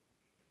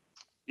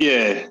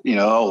 Yeah,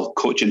 all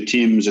coaching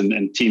teams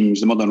and teams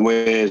the modern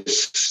way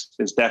is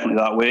definitely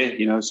that way.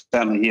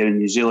 Certainly here in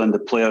New Zealand, the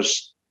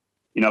players,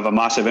 have a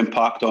massive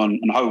impact on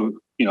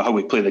how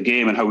we play the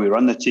game and how we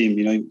run the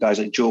team. Guys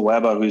like Joe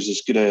Webber, who's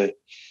as good a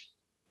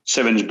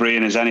sevens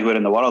brain as anywhere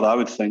in the world, I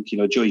would think.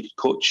 Joe, he could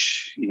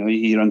coach.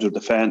 He runs our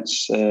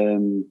defence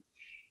and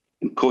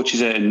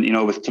coaches it. And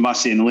with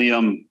Tamasi and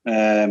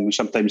Liam, we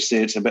sometimes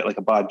say it's a bit like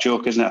a bad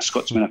joke, isn't it? A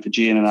Scotsman, a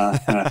Fijian, and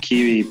a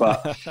Kiwi,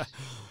 but.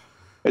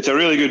 It's a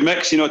really good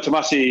mix.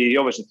 Tamasi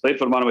obviously played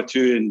for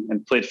Manawatu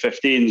and played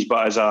 15s,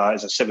 but as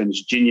a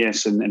sevens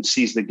genius and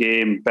sees the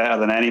game better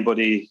than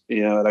anybody,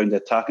 around the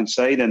attacking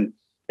side. And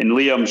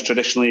Liam's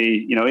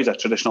traditionally, he's a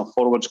traditional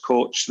forwards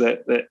coach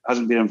that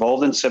hasn't been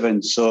involved in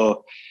sevens.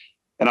 So,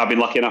 and I've been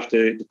lucky enough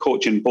to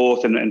coach in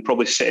both and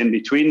probably sit in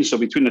between. So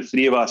between the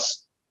three of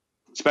us,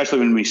 especially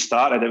when we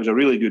started, it was a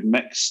really good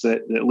mix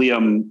that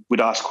Liam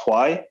would ask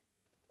why.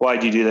 Why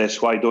do you do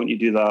this? Why don't you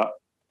do that?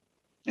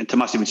 And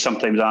Tamasi would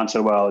sometimes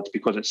answer, well, it's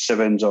because it's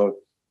sevens. So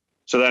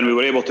then we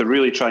were able to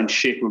really try and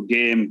shape our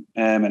game.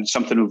 And it's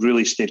something we've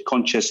really stayed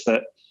conscious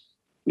that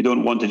we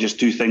don't want to just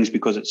do things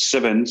because it's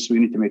sevens. We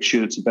need to make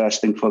sure it's the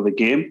best thing for the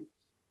game.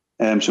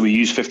 So we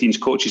use 15s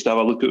coaches to have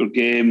a look at our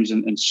games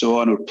and so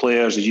on. Our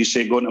players, as you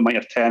say, going to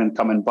Mitre 10 and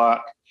coming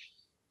back,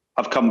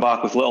 have come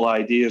back with little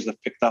ideas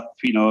they've picked up,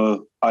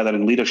 either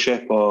in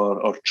leadership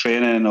or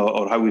training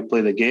or how we play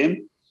the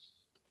game.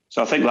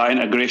 So I think that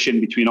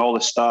integration between all the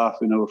staff,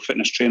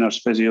 fitness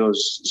trainers, physios,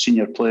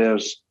 senior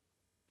players,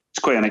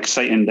 it's quite an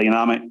exciting,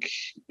 dynamic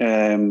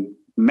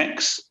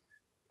mix.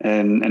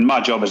 And my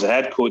job as a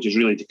head coach is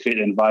really to create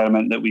an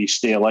environment that we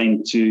stay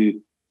aligned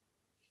to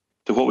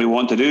what we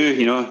want to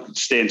do,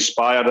 stay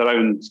inspired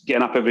around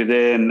getting up every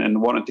day and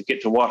wanting to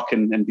get to work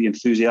and be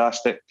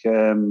enthusiastic.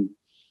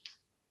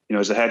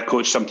 As a head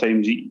coach,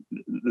 sometimes the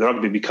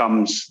rugby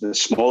becomes the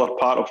smaller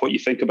part of what you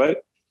think about.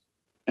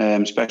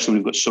 Especially when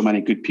we've got so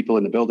many good people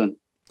in the building.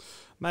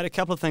 Mate, a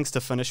couple of things to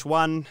finish.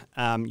 One,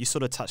 you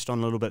sort of touched on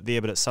a little bit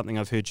there, but it's something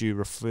I've heard you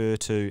refer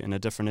to in a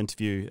different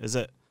interview. Is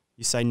it,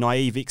 you say,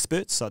 naive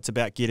experts? So it's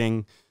about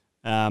getting,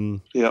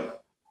 other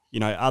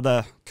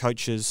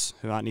coaches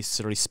who aren't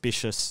necessarily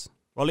specialists.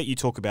 I'll let you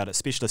talk about it.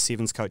 Specialist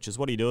sevens coaches.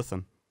 What do you do with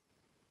them?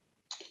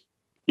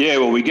 Yeah,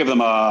 well, we give them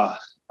a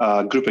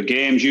group of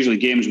games, usually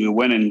games we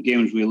win and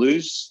games we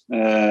lose.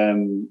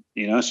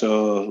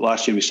 So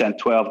last year we sent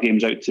 12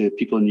 games out to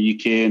people in the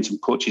UK and some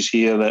coaches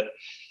here that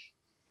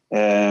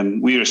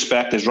we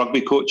respect as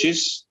rugby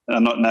coaches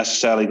and not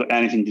necessarily got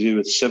anything to do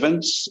with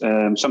sevens.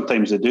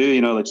 Sometimes they do,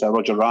 like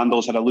Roger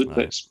Randall's had a look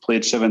that's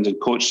played sevens and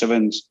coached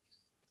sevens.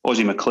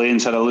 Ozzie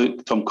McLean's had a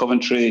look, Tom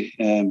Coventry,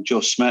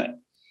 Joe Smith.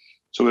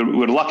 So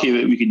we're lucky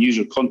that we can use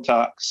our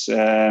contacts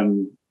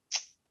and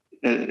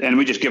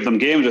we just give them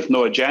games with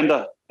no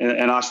agenda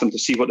and ask them to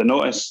see what they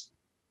notice.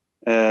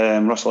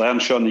 Russell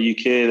Earnshaw in the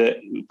UK that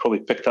we probably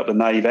picked up the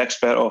naive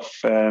expert off.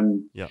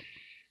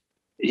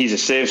 He's the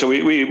same. So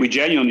we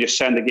genuinely just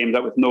send the games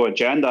out with no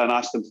agenda and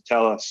ask them to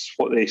tell us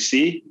what they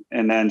see.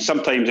 And then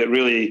sometimes it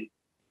really,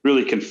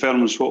 really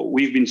confirms what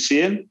we've been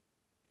seeing.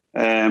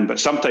 but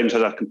sometimes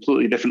has a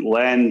completely different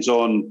lens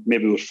on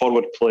maybe with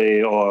forward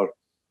play, or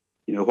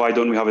why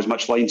don't we have as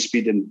much line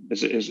speed and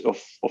as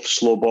of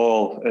slow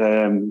ball?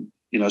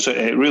 So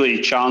it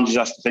really challenges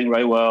us to think,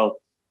 right, well,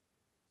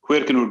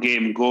 where can our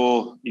game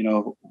go?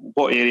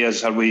 What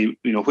areas are we?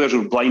 Where's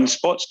our blind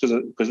spots?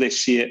 Because they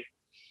see it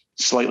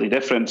slightly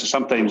different. So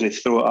sometimes they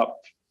throw it up.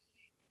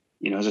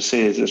 As I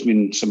say, there's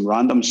been some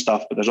random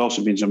stuff, but there's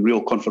also been some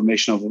real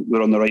confirmation of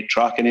we're on the right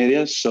track in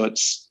areas. So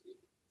it's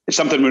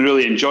something we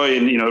really enjoy,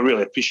 and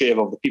really appreciative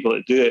of the people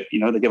that do it.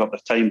 They give up their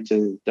time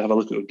to have a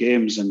look at our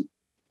games, and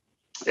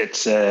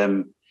it's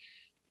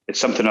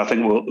something I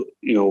think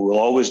we'll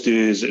always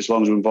do as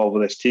long as we're involved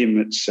with this team.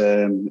 It's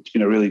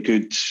been a really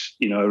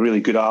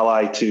good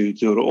ally to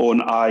our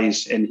own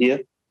eyes in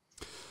here.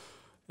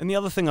 And the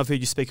other thing I've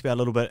heard you speak about a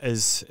little bit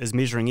is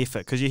measuring effort,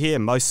 because you hear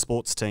most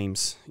sports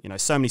teams,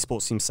 so many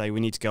sports teams say we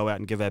need to go out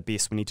and give our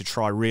best, we need to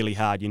try really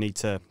hard, you need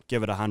to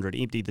give it 100,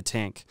 empty the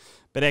tank.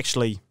 But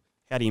actually,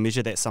 how do you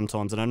measure that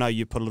sometimes? And I know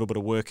you put a little bit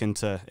of work in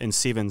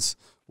sevens,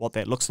 what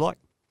that looks like.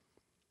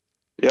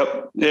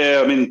 Yep.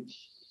 Yeah, I mean,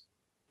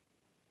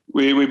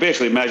 we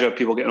basically measure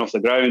people getting off the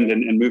ground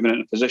and moving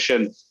into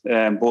position.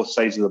 Both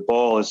sides of the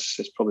ball is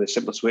probably the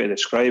simplest way to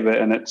describe it.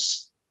 And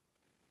it's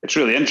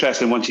really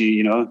interesting once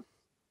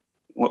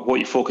what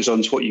you focus on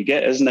is what you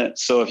get, isn't it?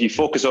 So if you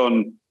focus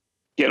on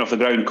getting off the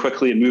ground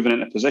quickly and moving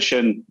into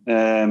position,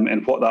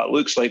 and what that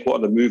looks like, what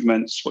are the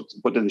movements,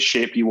 what are the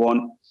shape you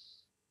want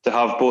to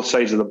have both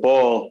sides of the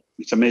ball,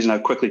 it's amazing how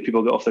quickly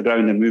people get off the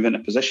ground and move into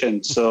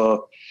position.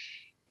 So,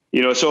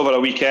 so over a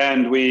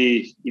weekend,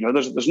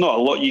 there's not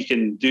a lot you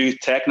can do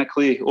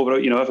technically over,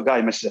 if a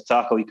guy misses a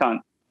tackle, you've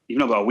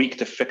not got a week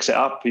to fix it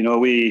up.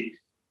 We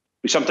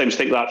sometimes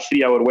think that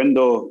 3-hour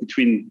window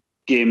between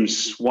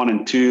games 1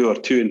 and 2 or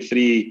 2 and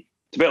 3,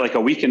 it's a bit like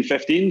a week in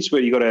 15s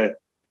where you got to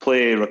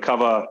play,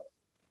 recover,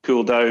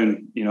 cool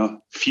down,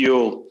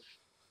 fuel,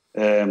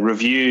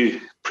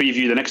 review,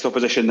 preview the next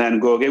opposition, then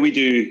go again. We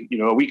do,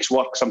 a week's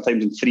work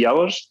sometimes in 3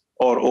 hours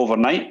or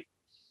overnight.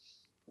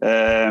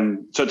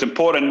 So it's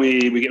important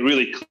we get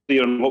really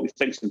clear on what we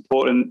think is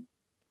important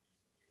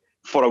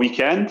for a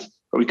weekend,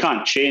 but we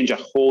can't change a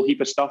whole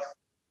heap of stuff.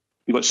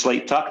 We've got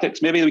slight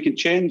tactics maybe we can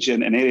change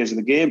in areas of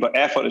the game, but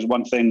effort is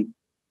one thing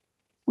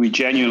we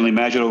genuinely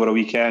measure over a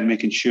weekend,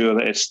 making sure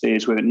that it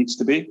stays where it needs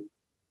to be.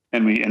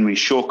 And we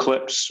show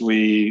clips,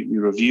 we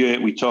review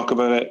it, we talk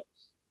about it.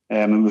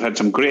 And we've had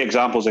some great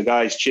examples of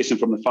guys chasing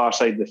from the far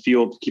side of the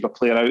field to keep a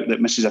player out that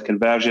misses a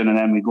conversion, and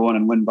then we go on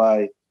and win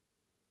by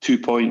 2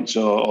 points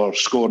or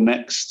score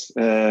next.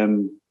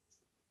 So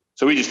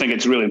we just think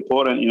it's really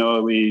important.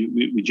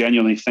 We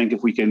genuinely think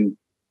if we can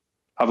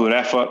have our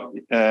effort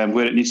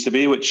where it needs to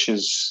be, which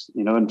is,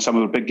 in some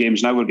of the big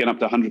games now, we're getting up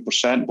to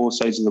 100%, both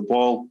sides of the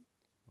ball,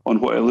 on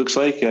what it looks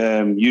like.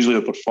 Usually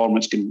the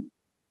performance can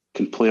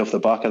play off the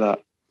back of that.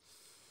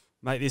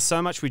 Mate, there's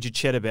so much we could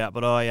chat about,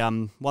 but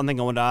one thing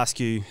I want to ask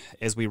you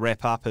as we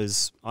wrap up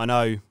is, I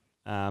know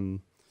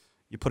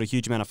you put a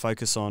huge amount of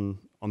focus on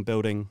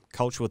building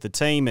culture with the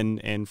team,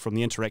 and from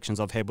the interactions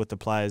I've had with the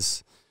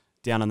players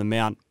down in the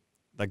Mount,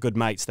 they're good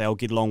mates, they all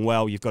get along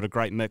well. You've got a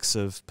great mix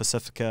of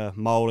Pacifica,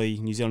 Māori,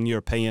 New Zealand,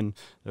 European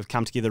that have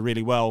come together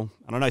really well.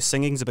 And I know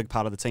singing's a big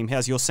part of the team.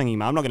 How's your singing,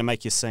 mate? I'm not going to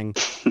make you sing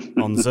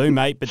on Zoom,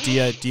 mate, but do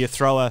you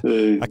throw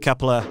a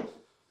couple of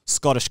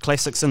Scottish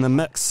classics in the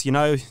mix? Do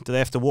they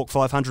have to walk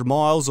 500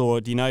 miles, or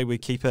do we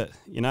keep it,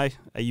 are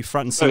you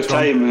front and centre?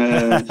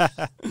 About time.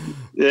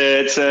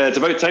 Yeah, it's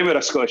about time with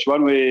a Scottish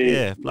one.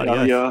 They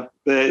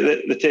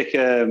take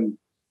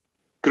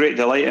great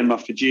delight in my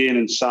Fijian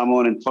and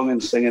Samoan and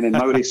Tongan singing and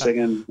Maori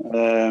singing.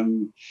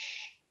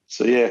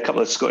 So yeah, a couple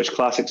of Scottish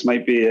classics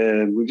might be.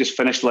 We've just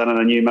finished learning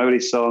a new Maori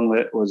song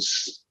that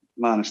was,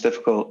 it's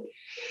difficult.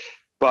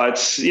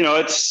 But you're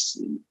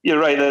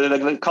right.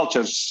 The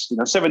cultures,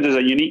 Sevens is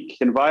a unique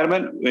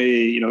environment.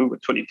 We've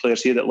got 20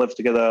 players here that live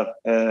together,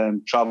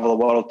 travel the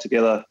world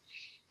together.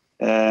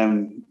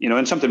 And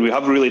something we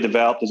have really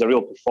developed is a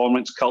real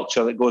performance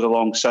culture that goes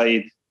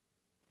alongside,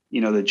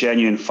 the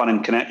genuine fun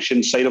and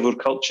connection side of our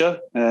culture.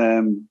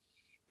 And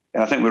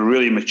I think we're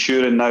really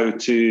maturing now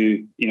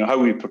to, how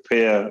we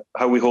prepare,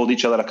 how we hold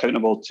each other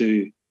accountable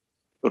to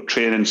our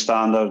training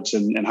standards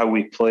and how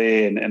we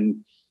play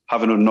and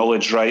having our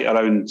knowledge right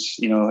around,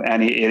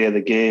 any area of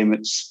the game.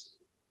 It's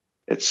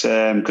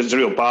because it's a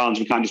real balance.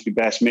 We can't just be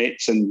best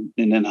mates and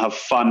then have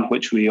fun,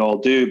 which we all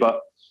do, but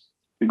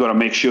we've got to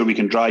make sure we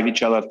can drive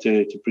each other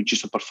to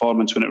produce a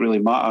performance when it really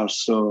matters.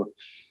 So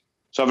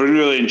I've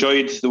really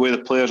enjoyed the way the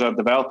players are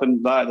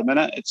developing that at the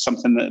minute. It's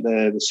something that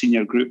the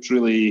senior group's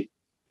really,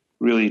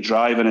 really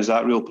driving, is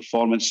that real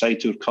performance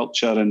side to our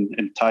culture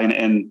and tying it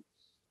in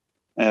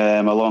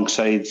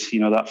alongside,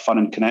 that fun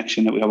and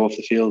connection that we have off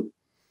the field.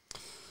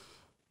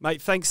 Mate,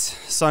 thanks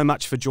so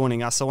much for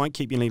joining us. I won't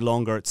keep you any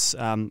longer. It's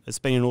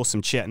been an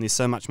awesome chat, and there's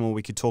so much more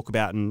we could talk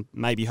about, and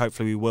maybe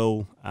hopefully we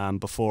will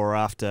before or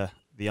after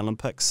the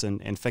Olympics,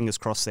 and fingers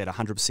crossed that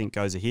 100%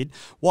 goes ahead.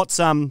 What's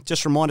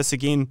just remind us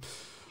again,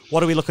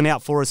 what are we looking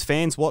out for as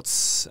fans? Will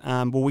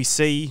we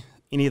see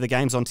any of the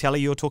games on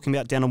telly you're talking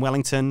about down in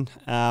Wellington?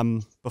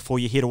 before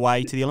you head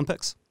away to the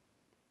Olympics?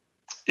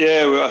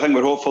 Yeah, I think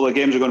we're hopeful the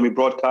games are going to be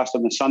broadcast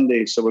on the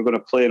Sunday, so we're going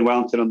to play in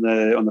Wellington on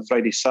the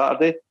Friday,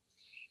 Saturday.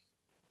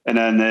 And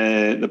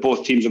then the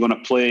both teams are going to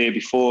play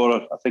before,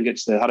 I think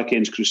it's the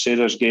Hurricanes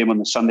Crusaders game on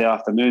the Sunday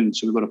afternoon.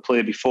 So we're going to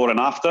play before and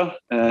after.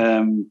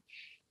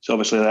 So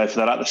obviously if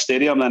they're at the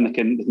stadium, then they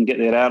can get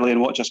there early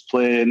and watch us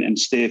play and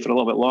stay for a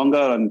little bit longer.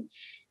 And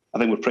I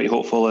think we're pretty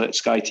hopeful that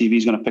Sky TV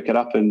is going to pick it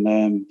up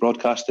and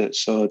broadcast it.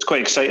 So it's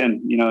quite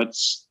exciting. You know,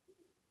 it's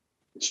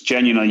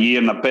genuinely a year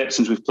and a bit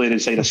since we've played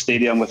inside a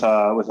stadium with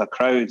a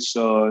crowd.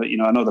 So, you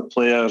know, I know the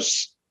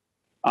players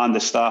and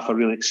the staff are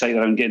really excited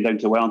around getting down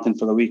to Wellington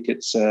for the week.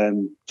 It's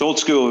old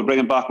school. We're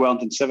bringing back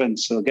Wellington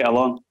Sevens, so get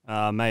along.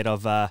 Mate,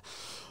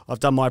 I've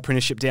done my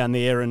apprenticeship down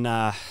there and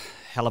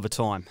hell of a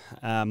time.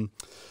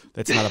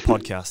 That's another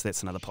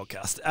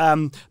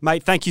podcast.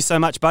 Mate, thank you so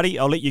much, buddy.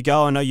 I'll let you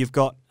go. I know you've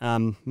got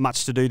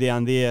much to do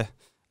down there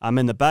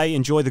in the Bay.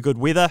 Enjoy the good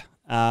weather.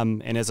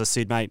 And as I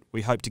said, mate,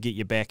 we hope to get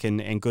you back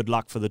and good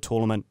luck for the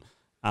tournament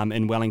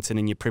in Wellington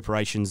and your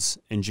preparations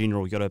in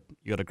general. You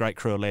got a great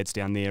crew of lads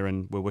down there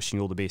and we're wishing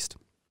you all the best.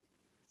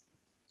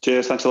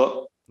 Cheers, thanks a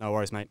lot. No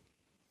worries, mate.